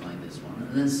projects like this one.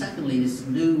 And then secondly, this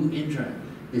new interest,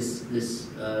 this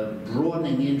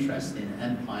broadening interest in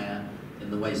empire in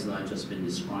the ways that I've just been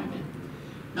describing.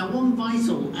 Now, one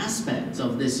vital aspect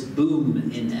of this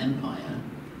boom in empire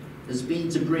has been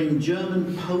to bring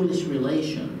German-Polish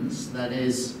relations, that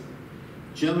is,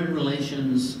 German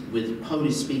relations with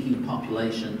Polish-speaking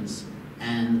populations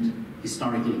and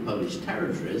historically Polish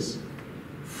territories,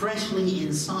 freshly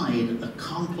inside a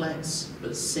complex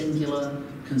but singular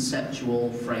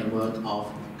conceptual framework of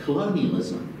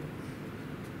colonialism.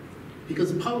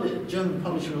 Because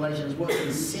German-Polish relations weren't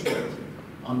considered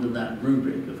under that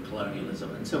rubric of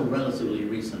colonialism until relatively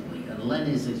recently, and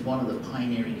Lenny's is one of the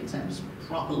pioneering attempts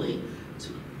properly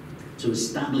to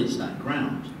establish that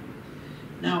ground.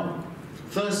 Now,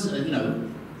 first, you know,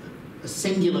 a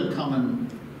singular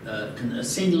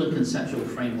conceptual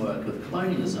framework of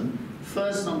colonialism,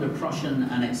 first under Prussian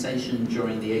annexation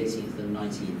during the 18th and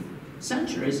 19th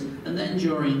centuries, and then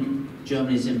during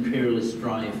Germany's imperialist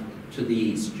drive to the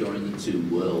east during the two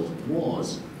world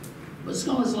wars. But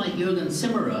scholars like Jürgen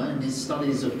Zimmerer in his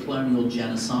studies of colonial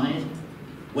genocide,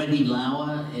 Wendy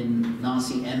Lauer in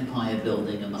Nazi empire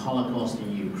building and the Holocaust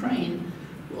in Ukraine,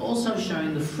 were also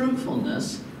showing the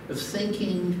fruitfulness of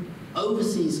thinking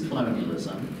overseas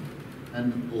colonialism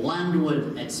and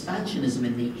landward expansionism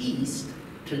in the East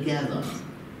together.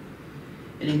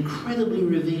 In incredibly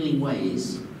revealing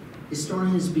ways,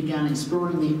 historians began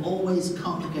exploring the always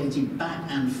complicated back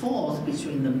and forth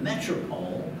between the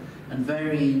metropole and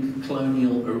varying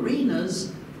colonial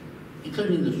arenas,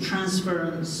 including the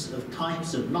transference of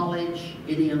types of knowledge,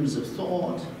 idioms of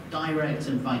thought, direct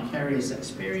and vicarious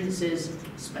experiences,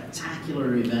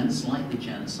 spectacular events like the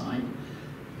genocide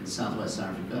in Southwest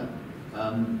Africa,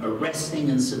 arresting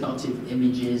and seductive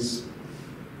images,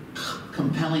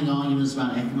 compelling arguments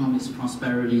about economics,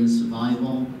 prosperity, and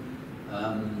survival,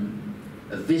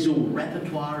 a visual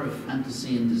repertoire of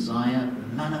fantasy and desire,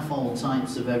 manifold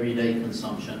types of everyday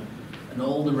consumption, and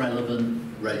all the relevant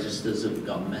registers of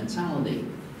governmentality.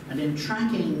 And in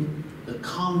tracking the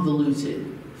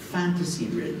convoluted,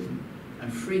 fantasy-ridden,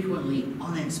 and frequently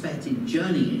unexpected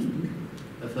journeying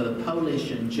of her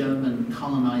Polish and German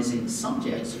colonizing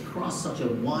subjects across such a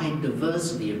wide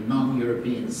diversity of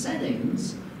non-European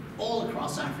settings, all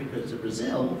across Africa to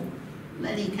Brazil,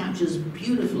 Lenny captures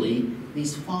beautifully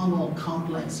these far more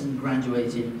complex and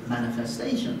graduated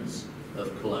manifestations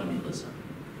of colonialism.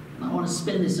 And I want to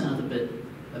spin this out a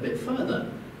bit further.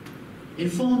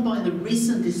 Informed by the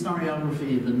recent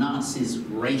historiography of the Nazis'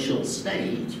 racial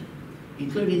state,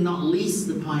 including not least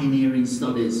the pioneering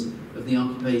studies of the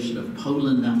occupation of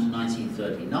Poland after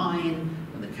 1939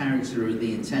 and the character of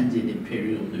the intended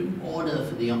imperial new order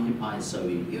for the occupied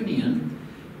Soviet Union,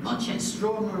 much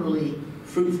extraordinarily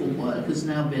fruitful work has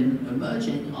now been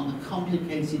emerging on the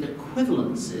complicated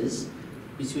equivalences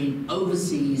between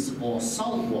overseas or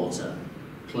saltwater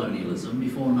colonialism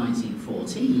before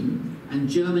 1914 and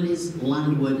Germany's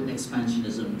landward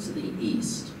expansionism to the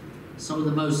east. Some of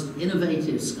the most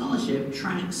innovative scholarship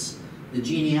tracks the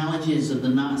genealogies of the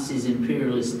Nazis'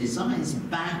 imperialist designs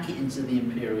back into the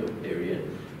imperial period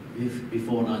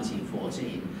before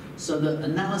 1914, so that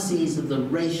analyses of the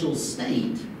racial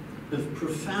state have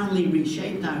profoundly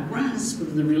reshaped our grasp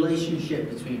of the relationship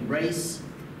between race,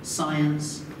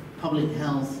 science, public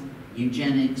health,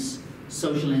 eugenics,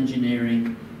 social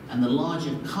engineering, and the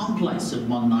larger complex of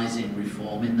modernizing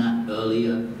reform in that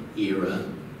earlier era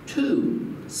too.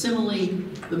 Similarly,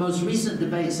 the most recent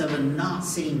debates over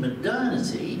Nazi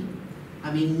modernity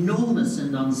have enormous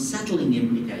and unsettling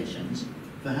implications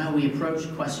for how we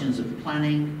approach questions of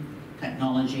planning,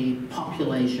 technology,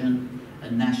 population,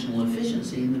 and national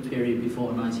efficiency in the period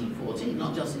before 1914,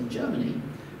 not just in Germany,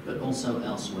 but also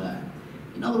elsewhere.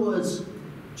 In other words,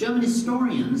 German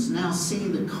historians now see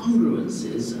the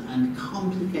congruences and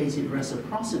complicated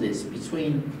reciprocities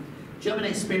between German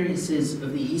experiences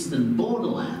of the eastern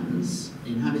borderlands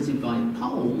inhabited by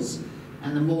Poles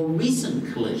and the more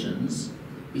recent collisions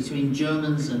between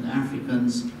Germans and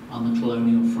Africans on the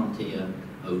colonial frontier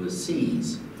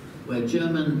overseas, where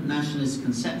German nationalist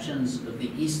conceptions of the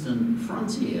eastern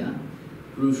frontier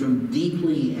grew from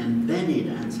deeply embedded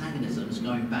antagonisms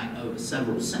going back over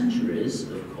several centuries,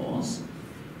 of course.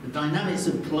 The dynamics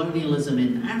of colonialism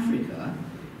in Africa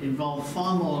involve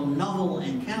far more novel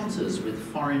encounters with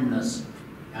foreignness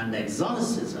and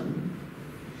exoticism,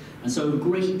 and so a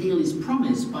great deal is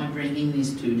promised by bringing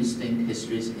these two distinct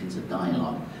histories into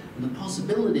dialogue. And the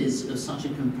possibilities of such a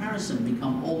comparison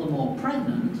become all the more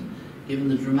pregnant given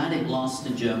the dramatic loss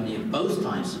to Germany of both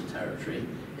types of territory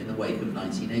in the wake of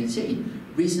 1918.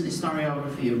 Recent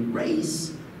historiography of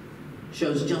race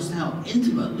shows just how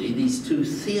intimately these two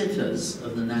theatres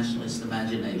of the nationalist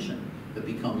imagination have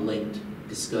become linked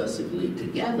discursively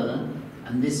together,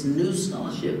 and this new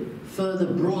scholarship further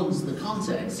broadens the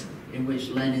context in which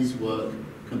Lenny's work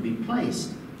can be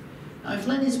placed. Now, if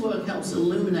Lenny's work helps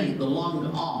illuminate the long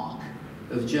arc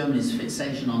of Germany's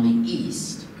fixation on the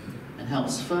East and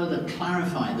helps further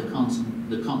clarify the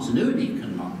continuity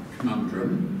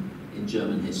conundrum in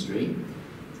German history,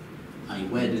 i.e.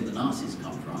 where did the Nazis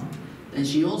come from, then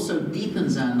she also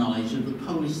deepens our knowledge of the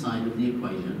Polish side of the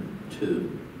equation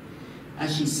too.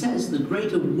 As she says, the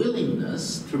greater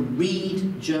willingness to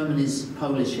read Germany's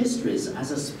Polish histories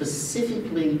as a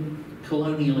specifically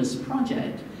colonialist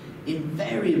project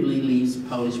invariably leaves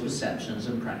Polish perceptions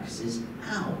and practices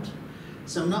out.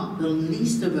 So not the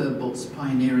least of her book's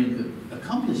pioneering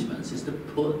accomplishments is to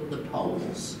put the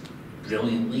Poles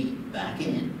brilliantly back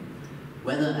in,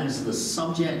 whether as the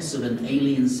subjects of an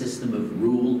alien system of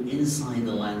rule inside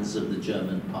the lands of the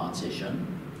German partition,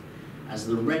 as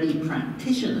the ready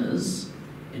practitioners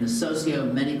in a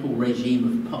socio-medical regime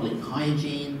of public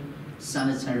hygiene,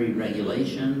 sanitary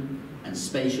regulation, and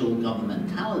spatial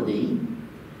governmentality,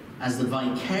 as the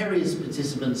vicarious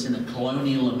participants in a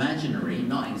colonial imaginary,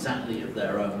 not exactly of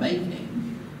their own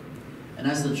making, and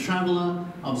as the traveller,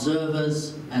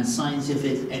 observers, and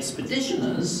scientific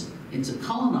expeditioners into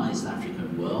colonized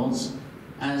African worlds,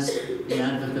 as the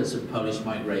advocates of Polish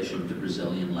migration to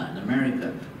Brazilian and Latin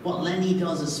America. What Lenny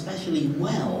does especially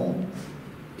well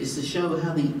is to show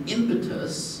how the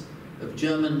impetus of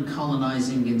German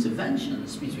colonizing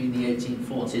interventions between the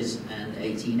 1840s and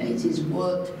 1880s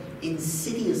worked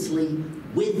insidiously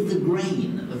with the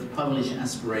grain of Polish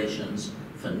aspirations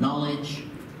for knowledge,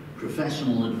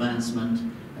 professional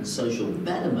advancement, and social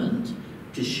betterment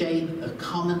to shape a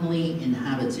commonly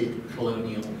inhabited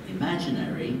colonial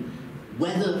imaginary,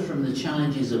 whether from the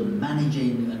challenges of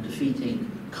managing and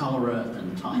defeating cholera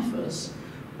and typhus,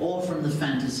 or from the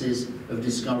fantasies of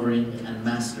discovering and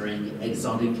mastering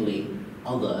exotically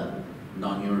other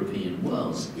non-European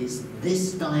worlds. It's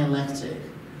this dialectic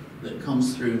that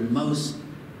comes through most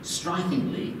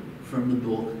strikingly from the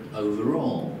book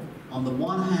overall. On the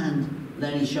one hand,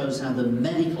 Lenny shows how the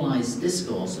medicalized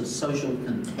discourse of social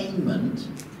containment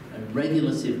and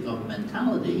regulative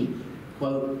governmentality,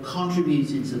 quote,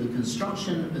 contributed to the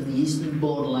construction of the eastern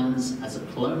borderlands as a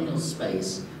colonial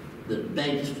space that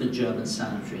begged for German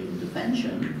sanitary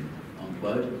intervention,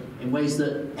 unquote, in ways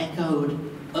that echoed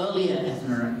earlier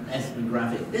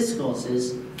ethnographic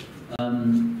discourses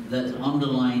that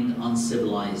underlined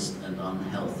uncivilized and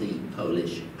unhealthy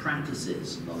Polish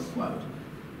practices, another quote.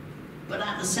 But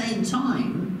at the same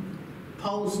time,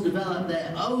 Poles developed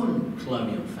their own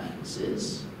colonial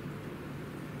fantasies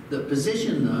that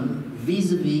position them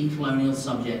vis-a-vis colonial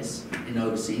subjects in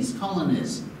overseas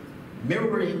colonies.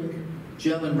 Mirroring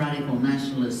German radical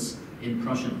nationalists in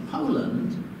Prussian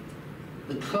Poland,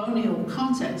 the colonial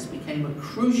context became a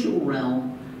crucial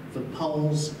realm for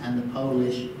Poles and the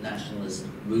Polish nationalist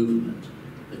movement.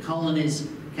 The colonies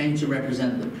came to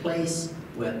represent the place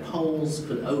where Poles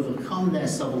could overcome their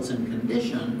subaltern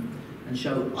condition and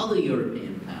show other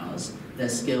European powers their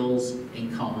skills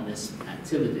in communist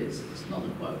activities. That's another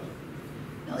quote.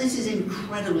 Now this is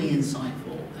incredibly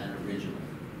insightful and original.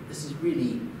 This is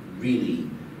really, really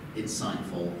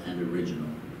insightful and original.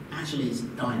 Actually, it's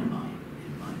dynamite.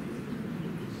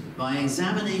 By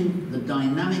examining the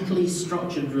dynamically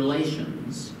structured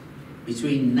relations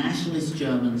between nationalist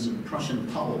Germans and Prussian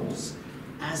Poles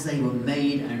as they were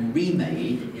made and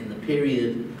remade in the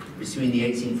period between the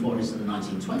 1840s and the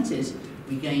 1920s,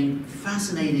 we gain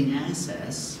fascinating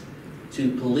access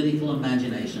to political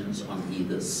imaginations on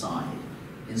either side.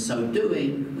 In so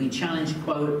doing, we challenge,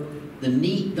 quote, the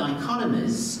neat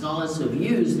dichotomies scholars have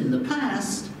used in the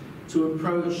past to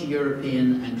approach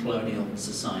European and colonial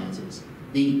societies.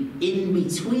 The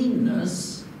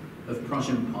in-betweenness of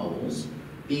Prussian Poles,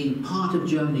 being part of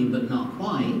Germany but not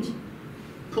quite,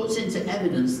 puts into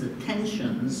evidence the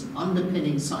tensions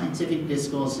underpinning scientific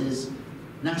discourses,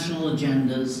 national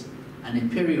agendas, and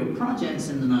imperial projects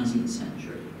in the 19th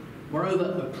century.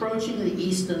 Moreover, approaching the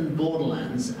eastern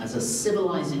borderlands as a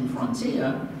civilizing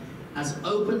frontier has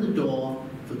opened the door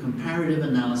for comparative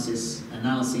analyses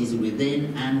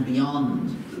within and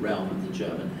beyond the realm of the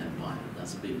German Empire.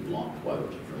 That's a big block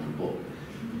quote from the book.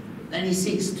 Then he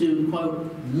seeks to,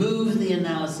 quote, move the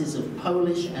analysis of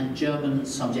Polish and German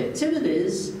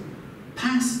subjectivities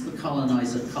past the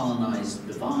colonizer-colonized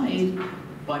divide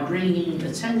by bringing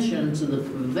attention to the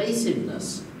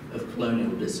pervasiveness of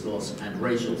colonial discourse and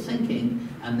racial thinking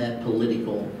and their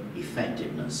political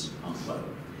effectiveness, unquote.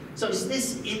 So it's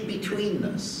this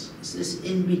in-betweenness,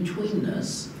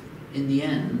 in the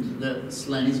end, that's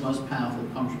Lenny's most powerful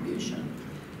contribution.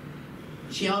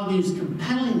 She argues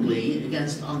compellingly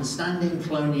against understanding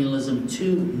colonialism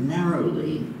too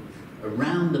narrowly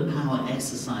around the power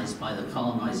exercised by the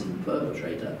colonizing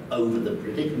perpetrator over the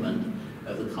predicament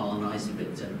of the colonized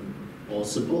victim or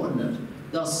subordinate.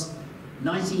 Thus,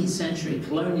 19th century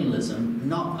colonialism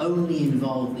not only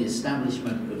involved the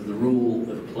establishment of the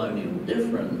rule of colonial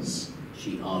difference,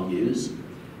 she argues,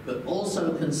 but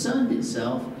also concerned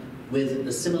itself with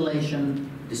assimilation,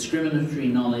 discriminatory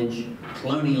knowledge,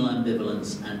 colonial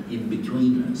ambivalence, and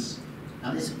in-betweenness.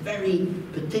 Now, this very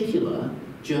particular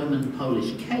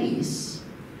German-Polish case,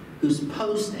 whose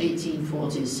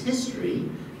post-1840s history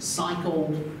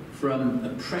cycled from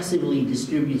oppressively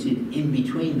distributed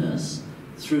in-betweenness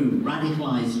through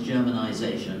radicalized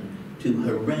Germanization to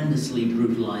horrendously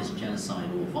brutalized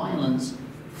genocidal violence,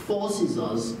 forces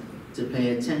us to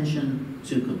pay attention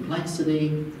to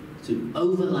complexity, to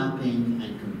overlapping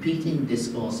and competing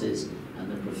discourses,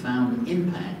 and the profound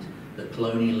impact that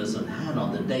colonialism had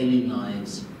on the daily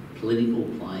lives, political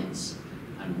plights,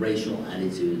 and racial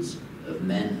attitudes of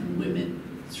men and women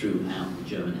throughout the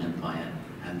German Empire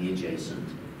and the adjacent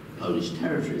Polish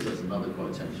territories. That's another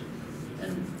quotation.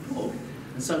 And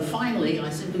so finally, I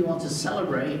simply want to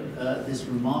celebrate this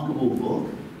remarkable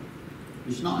book,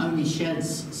 which not only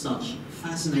sheds such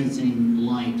fascinating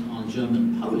light on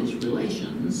German-Polish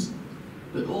relations,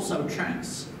 but also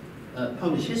tracks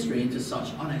Polish history into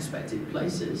such unexpected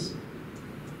places,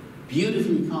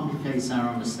 beautifully complicates our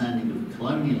understanding of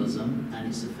colonialism and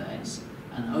its effects,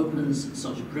 and opens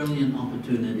such brilliant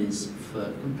opportunities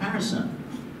for comparison.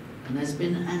 And there's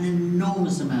been an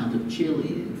enormous amount of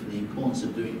cheerleading for the importance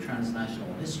of doing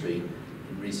transnational history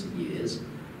in recent years,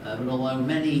 but although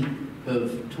many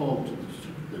have talked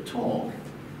the talk,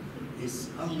 it's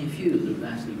only a few that have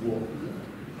actually walked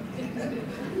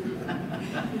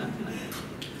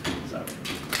so.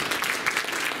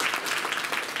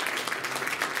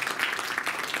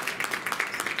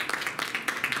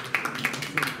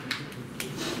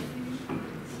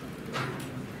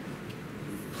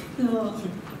 So,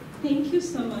 thank you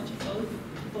so much both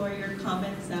for your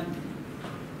comments. I'm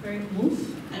very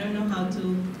moved. I don't know how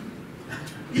to,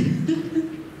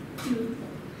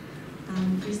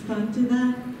 respond to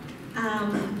that.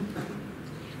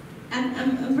 And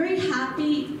I'm very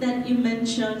happy that you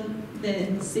mentioned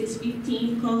the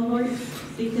 615 cohort,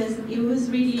 because it was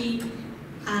really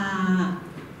a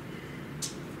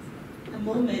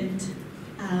moment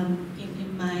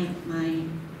in my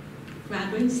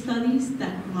graduate studies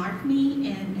that marked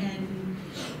me, and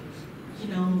you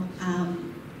know,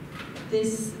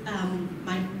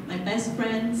 my best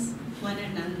friends, Juan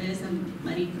Hernandez and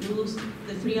Marie Cruz,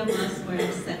 the three of us were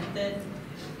accepted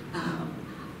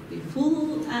with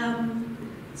full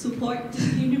support to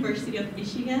the University of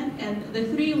Michigan, and the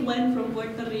three went from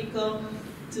Puerto Rico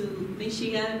to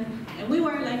Michigan, and we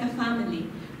were like a family.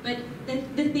 But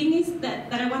the thing is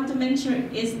that I want to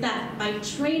mention is that by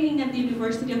training at the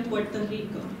University of Puerto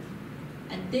Rico,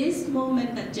 at this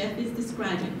moment that Jeff is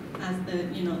describing as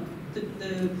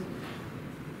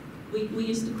we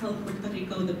used to call Puerto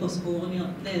Rico the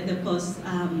postcolonial, the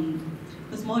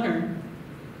postmodern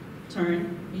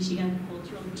turn, Michigan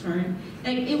cultural turn.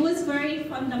 Like, it was very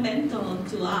fundamental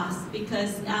to us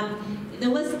because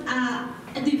there was a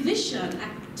division,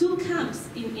 two camps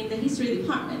in the history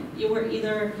department. You were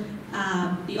either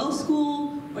the old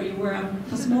school or you were a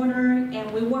postmodern, and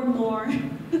we were more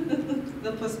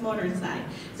the postmodern side.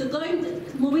 So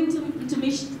moving to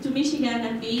Michigan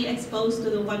and be exposed to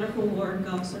the wonderful work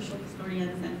of social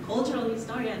historians and cultural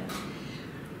historians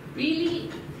really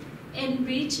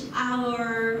enrich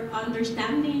our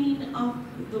understanding of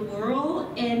the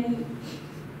world. And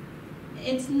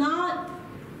it's not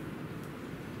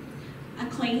a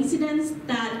coincidence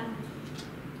that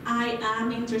I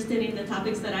am interested in the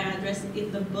topics that I address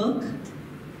in the book,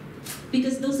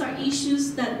 because those are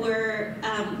issues that were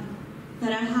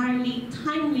that are highly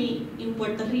timely in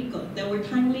Puerto Rico. They were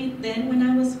timely then when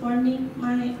I was forming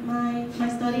my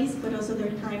studies, but also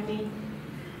they're timely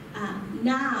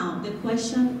now. The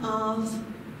question of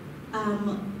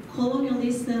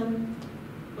colonialism,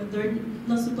 when they're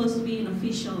not supposed to be an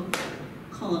official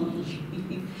colony.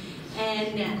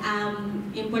 And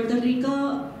in Puerto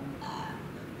Rico,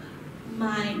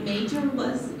 my major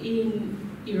was in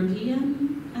European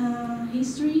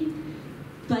history,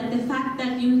 but the fact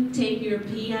that you take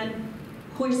European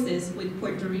courses with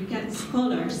Puerto Rican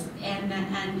scholars and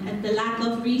the lack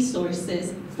of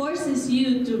resources forces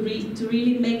you to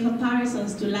really make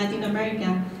comparisons to Latin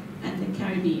America and the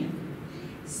Caribbean.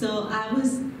 So I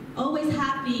was always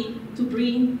happy to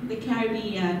bring the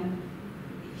Caribbean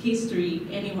history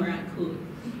anywhere I could.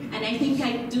 And I think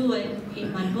I do it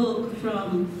in my book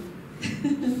from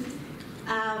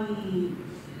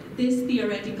this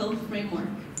theoretical framework.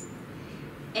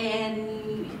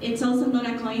 And it's also not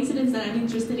a coincidence that I'm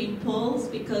interested in Poles,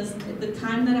 because at the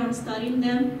time that I'm studying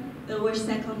them, they were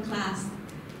second-class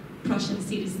Prussian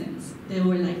citizens. They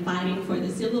were like fighting for the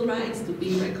civil rights, to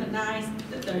be recognized,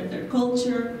 their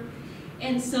culture.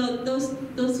 And so those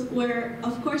were,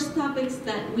 of course, topics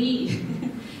that we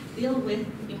deal with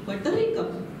in Puerto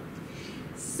Rico.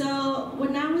 So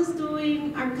when I was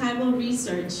doing archival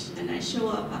research, and I show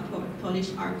up at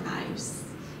Polish archives,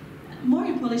 more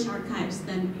in Polish archives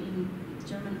than in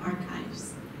German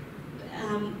archives,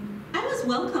 I was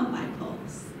welcomed by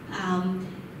Poles.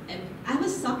 I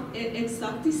was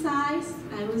exoticized.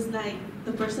 I was like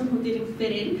the person who didn't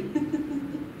fit in.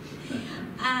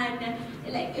 And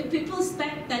like, people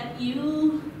expect that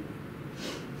you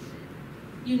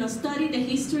study the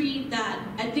history that,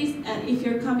 at least if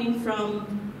you're coming from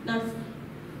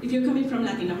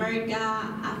Latin America,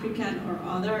 African, or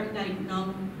other like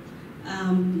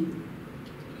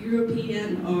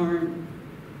non-European or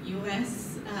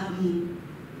U.S.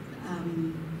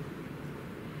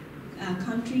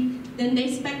 Country, then they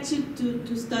expect you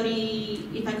to study.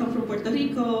 If I come from Puerto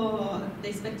Rico, they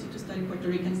expect you to study Puerto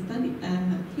Rican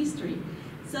history.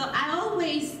 So I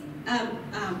always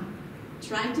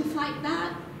try to fight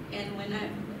that. And when I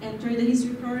entered the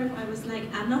history program, I was like,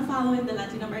 I'm not following the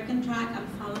Latin American track, I'm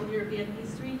following European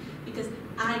history, because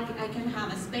I can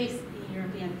have a space in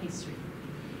European history.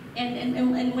 And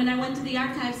when I went to the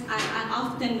archives, I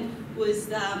often was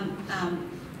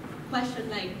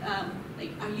questioned, like,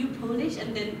 are you Polish?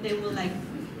 And then they will like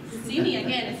see me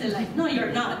again and say like, no,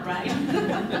 you're not, right?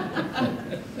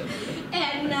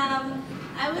 And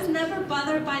I was never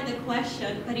bothered by the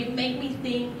question, but it made me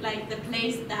think like the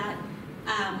place that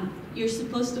you're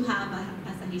supposed to have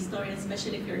as a historian,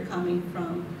 especially if you're coming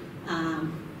from,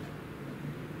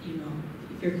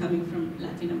 if you're coming from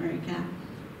Latin America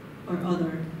or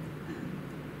other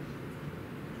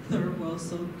third world,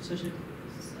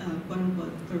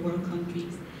 quote-unquote third world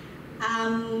countries.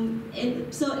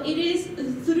 So it is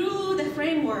through the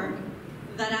framework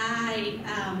that I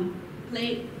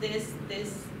play this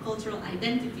cultural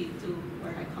identity to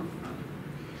where I come from.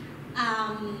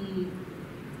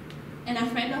 And a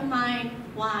friend of mine,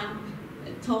 Juan,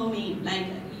 told me, like,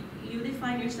 you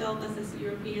define yourself as a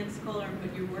European scholar,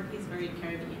 but your work is very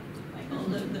Caribbean. Like, all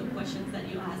the questions that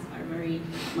you ask are very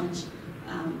much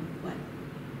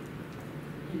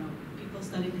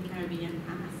people studying the Caribbean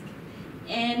ask.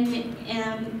 And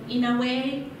in a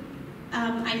way,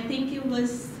 I think it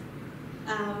was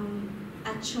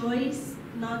a choice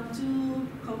not to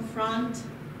confront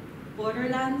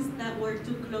borderlands that were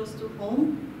too close to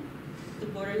home, the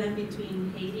borderland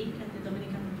between Haiti and the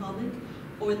Dominican Republic,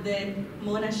 or the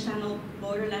monational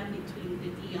borderland between the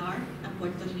DR and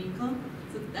Puerto Rico.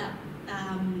 So that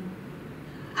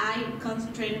I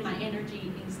concentrated my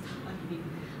energy in studying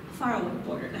a faraway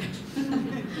borderland,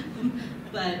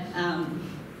 but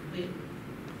with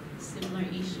similar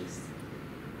issues.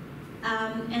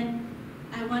 And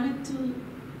I wanted to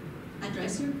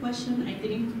address your question. I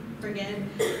didn't forget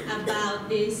about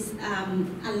this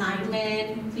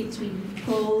alignment between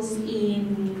poles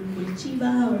in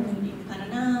Curitiba or in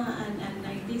Paraná and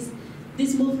like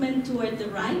this movement toward the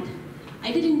right.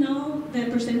 I didn't know the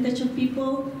percentage of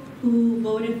people who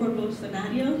voted for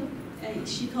Bolsonaro.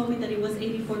 She told me that it was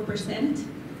 84%,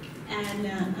 and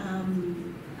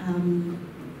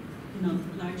you know,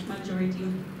 large majority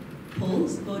of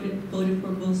Poles voted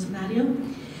for Bolsonaro.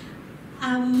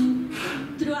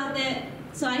 Throughout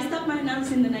so I stopped my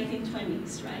analysis in the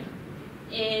 1920s, right?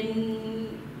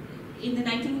 In the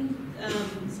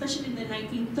especially in the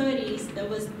 1930s, there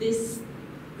was this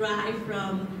drive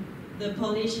from the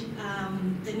Polish,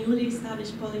 the newly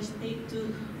established Polish state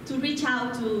to reach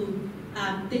out to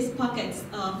these pockets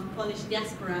of Polish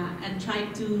diaspora and try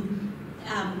to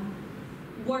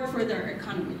work for their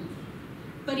economy.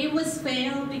 But it was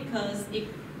failed because it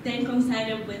then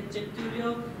coincided with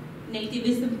Getulio's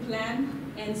nativism plan,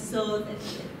 and so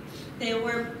they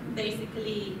were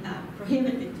basically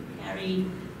prohibited to carry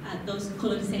those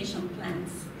colonization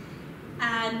plans.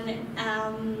 And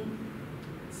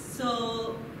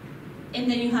and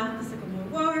then you have the Second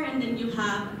World War, and then you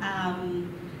have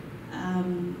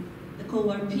the Cold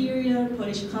War period.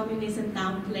 Polish communism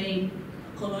downplayed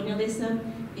colonialism,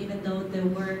 even though they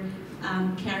were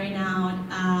carrying out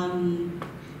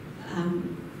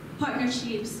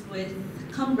partnerships with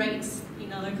comrades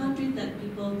in other countries that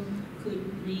people could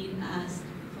read as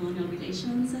colonial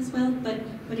relations as well. But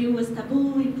it was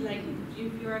taboo. Like,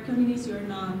 if you're a communist, you're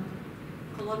not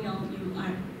colonial, you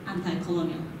are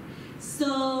anti-colonial.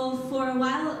 So for a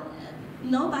while,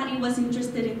 nobody was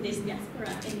interested in this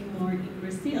diaspora anymore in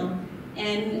Brazil.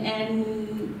 And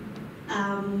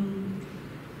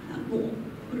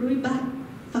Rui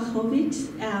Bachowicz,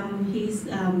 he's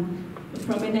a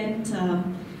prominent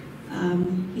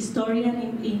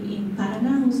historian in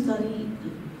Paraná who studied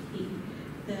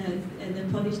the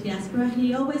Polish diaspora.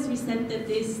 He always resented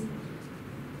this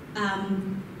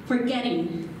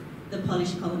forgetting the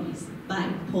Polish colonies by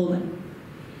Poland.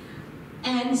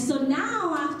 And so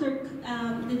now, after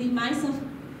the demise of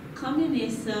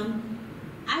communism,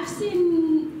 I've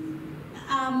seen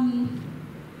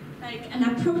like an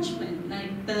approachment,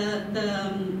 like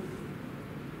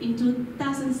in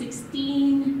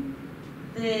 2016,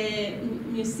 the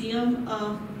Museum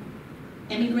of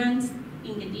Immigrants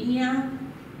in Gdynia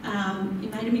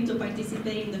invited me to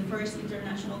participate in the first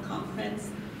international conference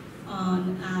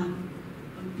on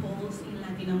Poles in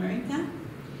Latin America.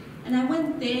 And I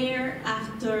went there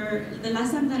after, the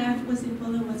last time that I was in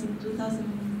Poland was in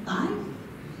 2005.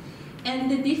 And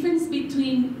the difference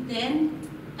between then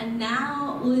and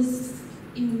now was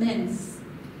immense.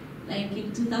 Like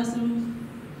in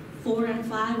 2004 and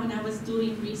 5, when I was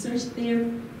doing research there,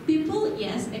 people,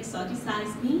 yes,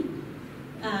 exoticized me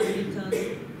because,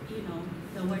 you know,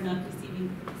 they were not receiving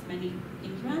as many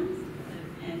immigrants.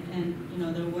 And you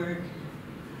know, there were,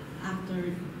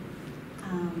 after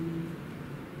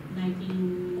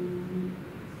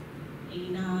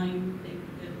 1989, they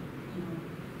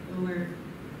were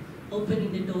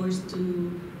opening the doors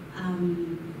to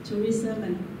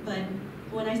tourism, but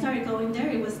when I started going there,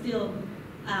 it was still,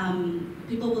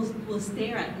 people will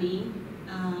stare at me.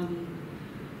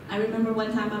 I remember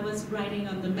one time I was riding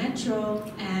on the metro,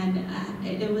 and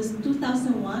it was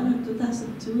 2001 or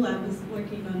 2002, I was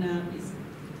working on a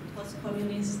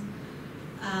post-communist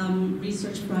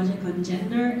research project on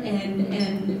gender,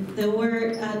 and there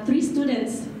were 3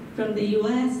 students from the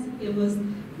US. It was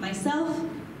myself,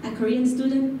 a Korean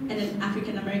student, and an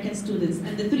African-American student.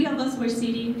 And the 3 of us were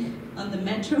sitting on the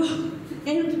metro,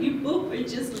 and people were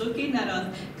just looking at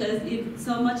us, because it's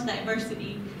so much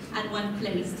diversity at one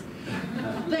place.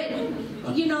 But,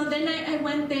 you know, then I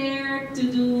went there to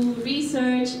do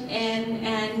research,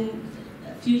 and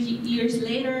a few years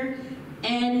later,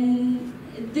 and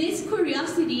this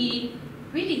curiosity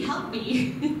really helped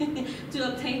me to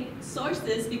obtain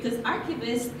sources, because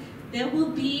archivists, they will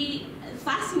be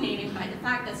fascinated by the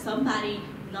fact that somebody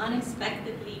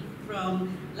unexpectedly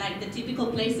from like the typical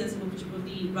places, which would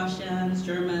be Russians,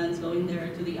 Germans going there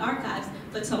to the archives,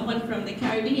 but someone from the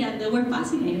Caribbean, they were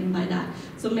fascinated by that.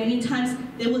 So many times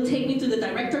they would take me to the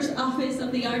director's office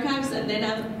of the archives, and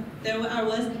then there I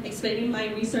was explaining my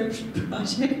research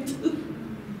project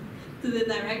to the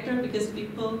director, because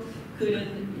people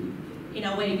couldn't, in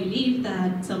a way, believe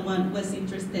that someone was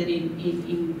interested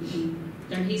in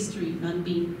their history, not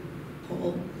being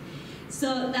Pole.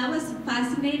 So that was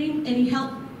fascinating, and it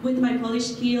helped with my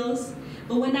Polish skills.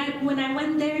 But when I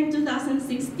went there in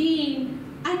 2016,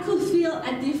 I could feel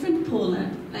a different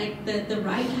Poland. Like the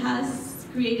right has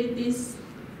created this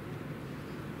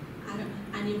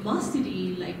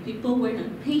animosity, like people were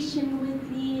not patient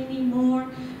with me anymore.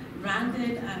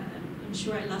 Granted, I'm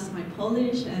sure I lost my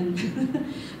Polish,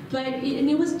 but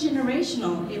it was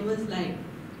generational. It was like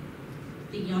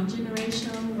the young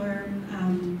generation were,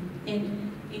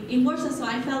 in Warsaw, so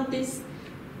I felt this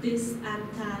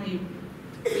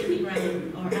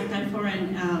anti-immigrant or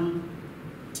anti-foreign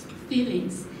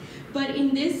feelings. But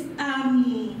in this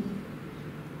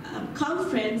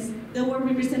conference, there were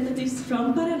representatives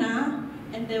from Paraná,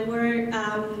 and there were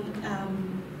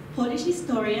Polish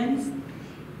historians,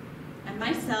 and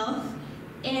myself,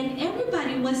 and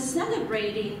everybody was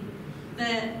celebrating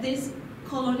this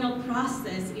colonial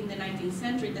process in the 19th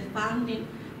century, the founding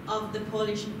of the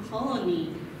Polish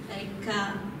colony. Like,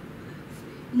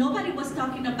 nobody was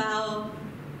talking about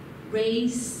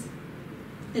race,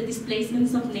 the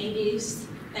displacements of natives,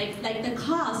 like the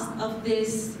cost of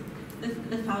this,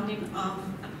 the founding of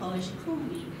a Polish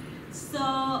colony.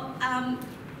 So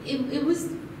it was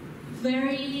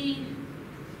very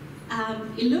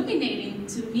illuminating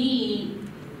to me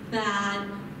that,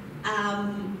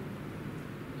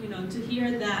 to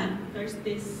hear that there's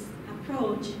this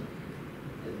approach,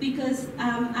 because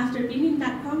after being in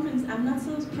that conference, I'm not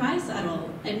so surprised at all.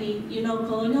 I mean,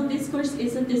 colonial discourse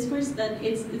is a discourse that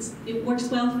it works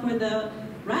well for the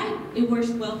right, it works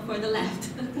well for the left.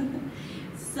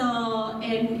 So,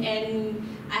 and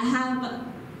I have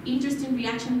an interesting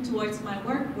reaction towards my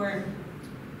work where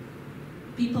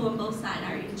people on both sides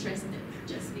are interested,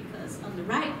 just because on the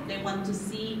right, they want to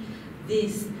see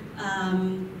this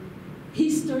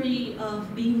history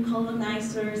of being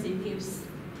colonizers. It gives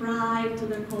pride to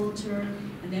their culture.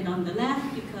 And then on the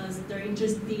left, because they're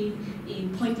interested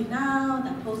in pointing out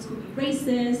that Poles could be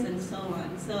racist and so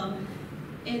on. So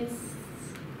it's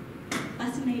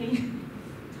fascinating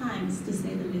times, to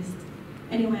say the least.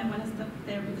 Anyway, I want to stop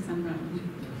there because I'm wrong.